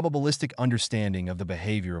a probabilistic understanding of the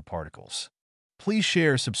behavior of particles. Please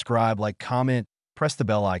share, subscribe, like, comment, press the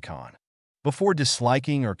bell icon. Before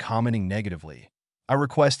disliking or commenting negatively, I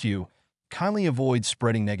request you kindly avoid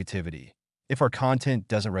spreading negativity if our content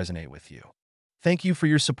doesn't resonate with you. Thank you for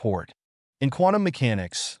your support. In quantum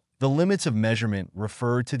mechanics, the limits of measurement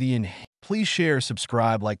refer to the Please share,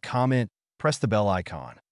 subscribe, like, comment, press the bell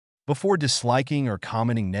icon. Before disliking or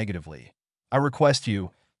commenting negatively, I request you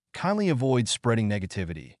kindly avoid spreading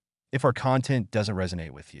negativity if our content doesn't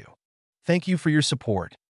resonate with you. Thank you for your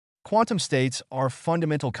support. Quantum states are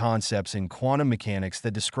fundamental concepts in quantum mechanics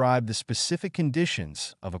that describe the specific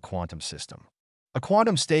conditions of a quantum system. A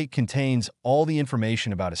quantum state contains all the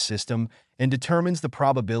information about a system and determines the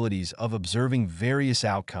probabilities of observing various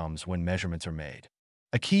outcomes when measurements are made.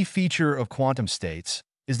 A key feature of quantum states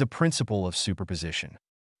is the principle of superposition.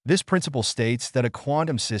 This principle states that a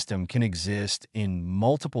quantum system can exist in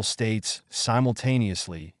multiple states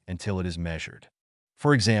simultaneously until it is measured.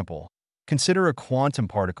 For example, consider a quantum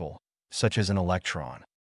particle, such as an electron.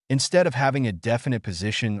 Instead of having a definite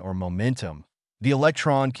position or momentum, the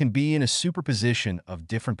electron can be in a superposition of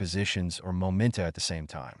different positions or momenta at the same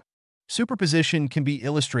time. Superposition can be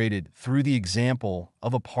illustrated through the example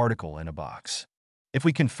of a particle in a box. If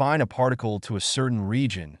we confine a particle to a certain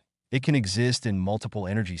region, it can exist in multiple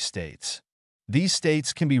energy states. These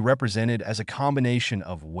states can be represented as a combination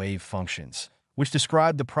of wave functions, which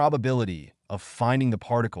describe the probability of finding the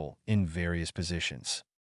particle in various positions.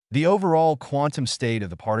 The overall quantum state of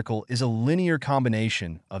the particle is a linear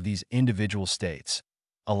combination of these individual states,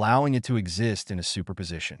 allowing it to exist in a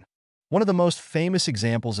superposition. One of the most famous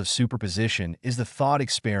examples of superposition is the thought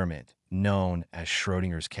experiment known as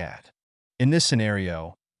Schrödinger's cat. In this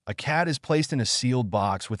scenario, a cat is placed in a sealed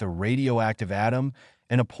box with a radioactive atom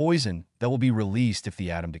and a poison that will be released if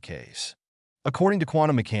the atom decays. According to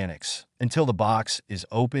quantum mechanics, until the box is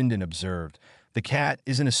opened and observed, the cat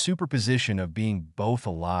is in a superposition of being both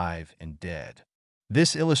alive and dead.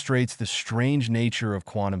 This illustrates the strange nature of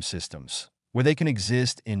quantum systems, where they can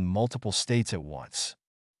exist in multiple states at once.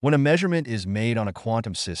 When a measurement is made on a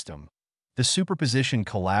quantum system, the superposition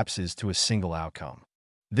collapses to a single outcome.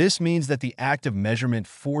 This means that the act of measurement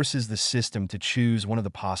forces the system to choose one of the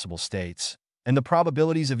possible states, and the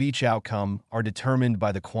probabilities of each outcome are determined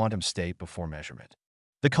by the quantum state before measurement.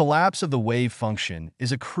 The collapse of the wave function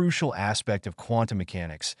is a crucial aspect of quantum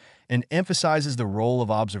mechanics and emphasizes the role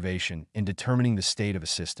of observation in determining the state of a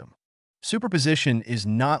system. Superposition is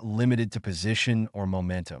not limited to position or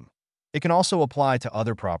momentum. It can also apply to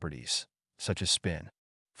other properties, such as spin.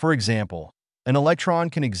 For example, an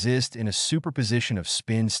electron can exist in a superposition of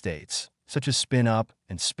spin states, such as spin up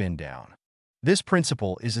and spin down. This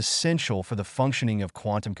principle is essential for the functioning of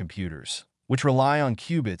quantum computers, which rely on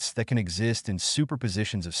qubits that can exist in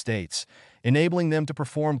superpositions of states, enabling them to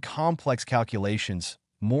perform complex calculations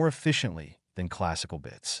more efficiently than classical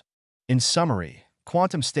bits. In summary,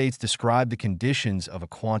 quantum states describe the conditions of a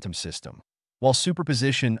quantum system, while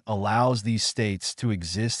superposition allows these states to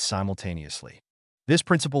exist simultaneously. This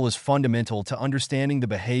principle is fundamental to understanding the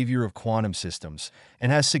behavior of quantum systems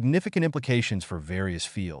and has significant implications for various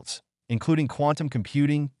fields, including quantum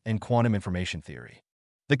computing and quantum information theory.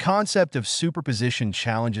 The concept of superposition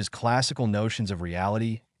challenges classical notions of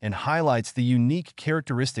reality and highlights the unique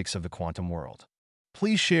characteristics of the quantum world.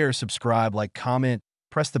 Please share, subscribe, like, comment,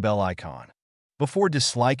 press the bell icon. Before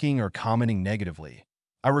disliking or commenting negatively,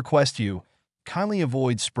 I request you kindly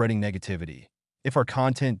avoid spreading negativity if our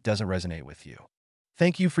content doesn't resonate with you.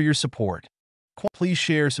 Thank you for your support. Please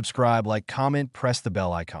share, subscribe, like, comment, press the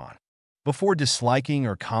bell icon. Before disliking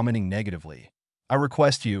or commenting negatively, I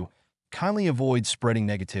request you kindly avoid spreading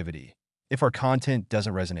negativity if our content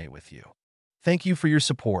doesn't resonate with you. Thank you for your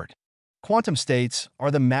support. Quantum states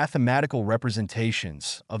are the mathematical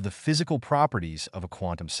representations of the physical properties of a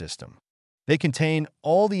quantum system. They contain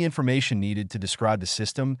all the information needed to describe the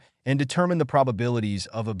system and determine the probabilities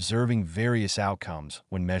of observing various outcomes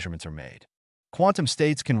when measurements are made. Quantum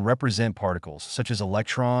states can represent particles, such as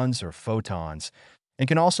electrons or photons, and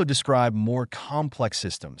can also describe more complex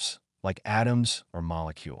systems, like atoms or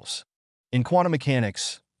molecules. In quantum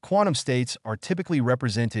mechanics, quantum states are typically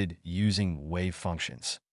represented using wave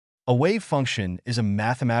functions. A wave function is a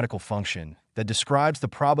mathematical function that describes the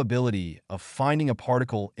probability of finding a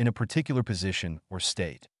particle in a particular position or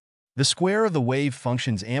state. The square of the wave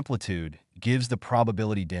function's amplitude gives the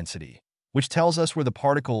probability density, which tells us where the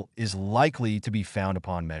particle is likely to be found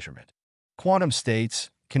upon measurement. Quantum states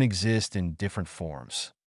can exist in different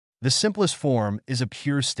forms. The simplest form is a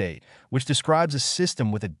pure state, which describes a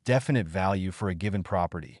system with a definite value for a given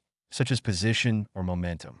property, such as position or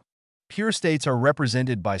momentum. Pure states are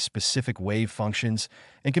represented by specific wave functions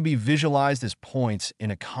and can be visualized as points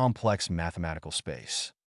in a complex mathematical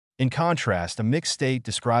space. In contrast, a mixed state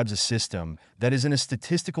describes a system that is in a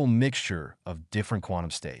statistical mixture of different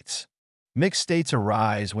quantum states. Mixed states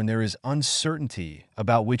arise when there is uncertainty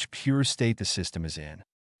about which pure state the system is in.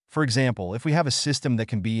 For example, if we have a system that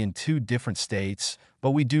can be in two different states,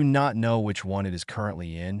 but we do not know which one it is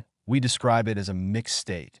currently in, we describe it as a mixed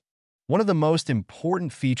state. One of the most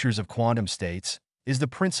important features of quantum states is the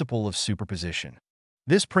principle of superposition.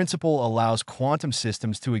 This principle allows quantum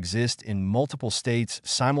systems to exist in multiple states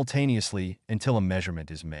simultaneously until a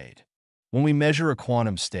measurement is made. When we measure a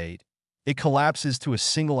quantum state, it collapses to a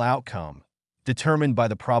single outcome, determined by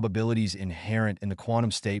the probabilities inherent in the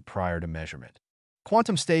quantum state prior to measurement.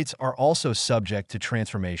 Quantum states are also subject to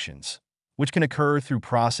transformations, which can occur through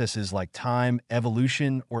processes like time,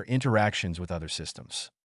 evolution, or interactions with other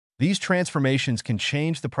systems. These transformations can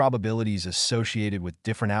change the probabilities associated with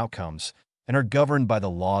different outcomes and are governed by the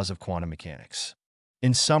laws of quantum mechanics.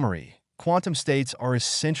 In summary, quantum states are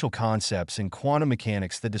essential concepts in quantum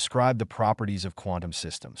mechanics that describe the properties of quantum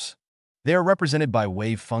systems. They are represented by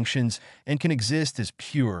wave functions and can exist as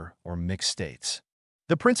pure or mixed states.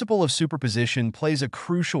 The principle of superposition plays a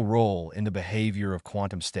crucial role in the behavior of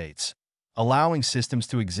quantum states, allowing systems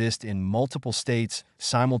to exist in multiple states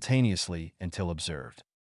simultaneously until observed.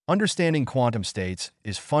 Understanding quantum states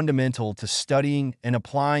is fundamental to studying and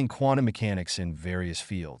applying quantum mechanics in various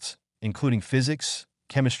fields, including physics,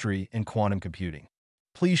 chemistry, and quantum computing.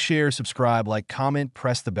 Please share, subscribe, like, comment,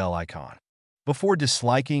 press the bell icon. Before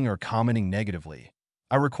disliking or commenting negatively,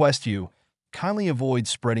 I request you kindly avoid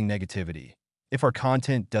spreading negativity if our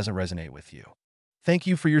content doesn't resonate with you. Thank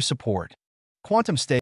you for your support. Quantum states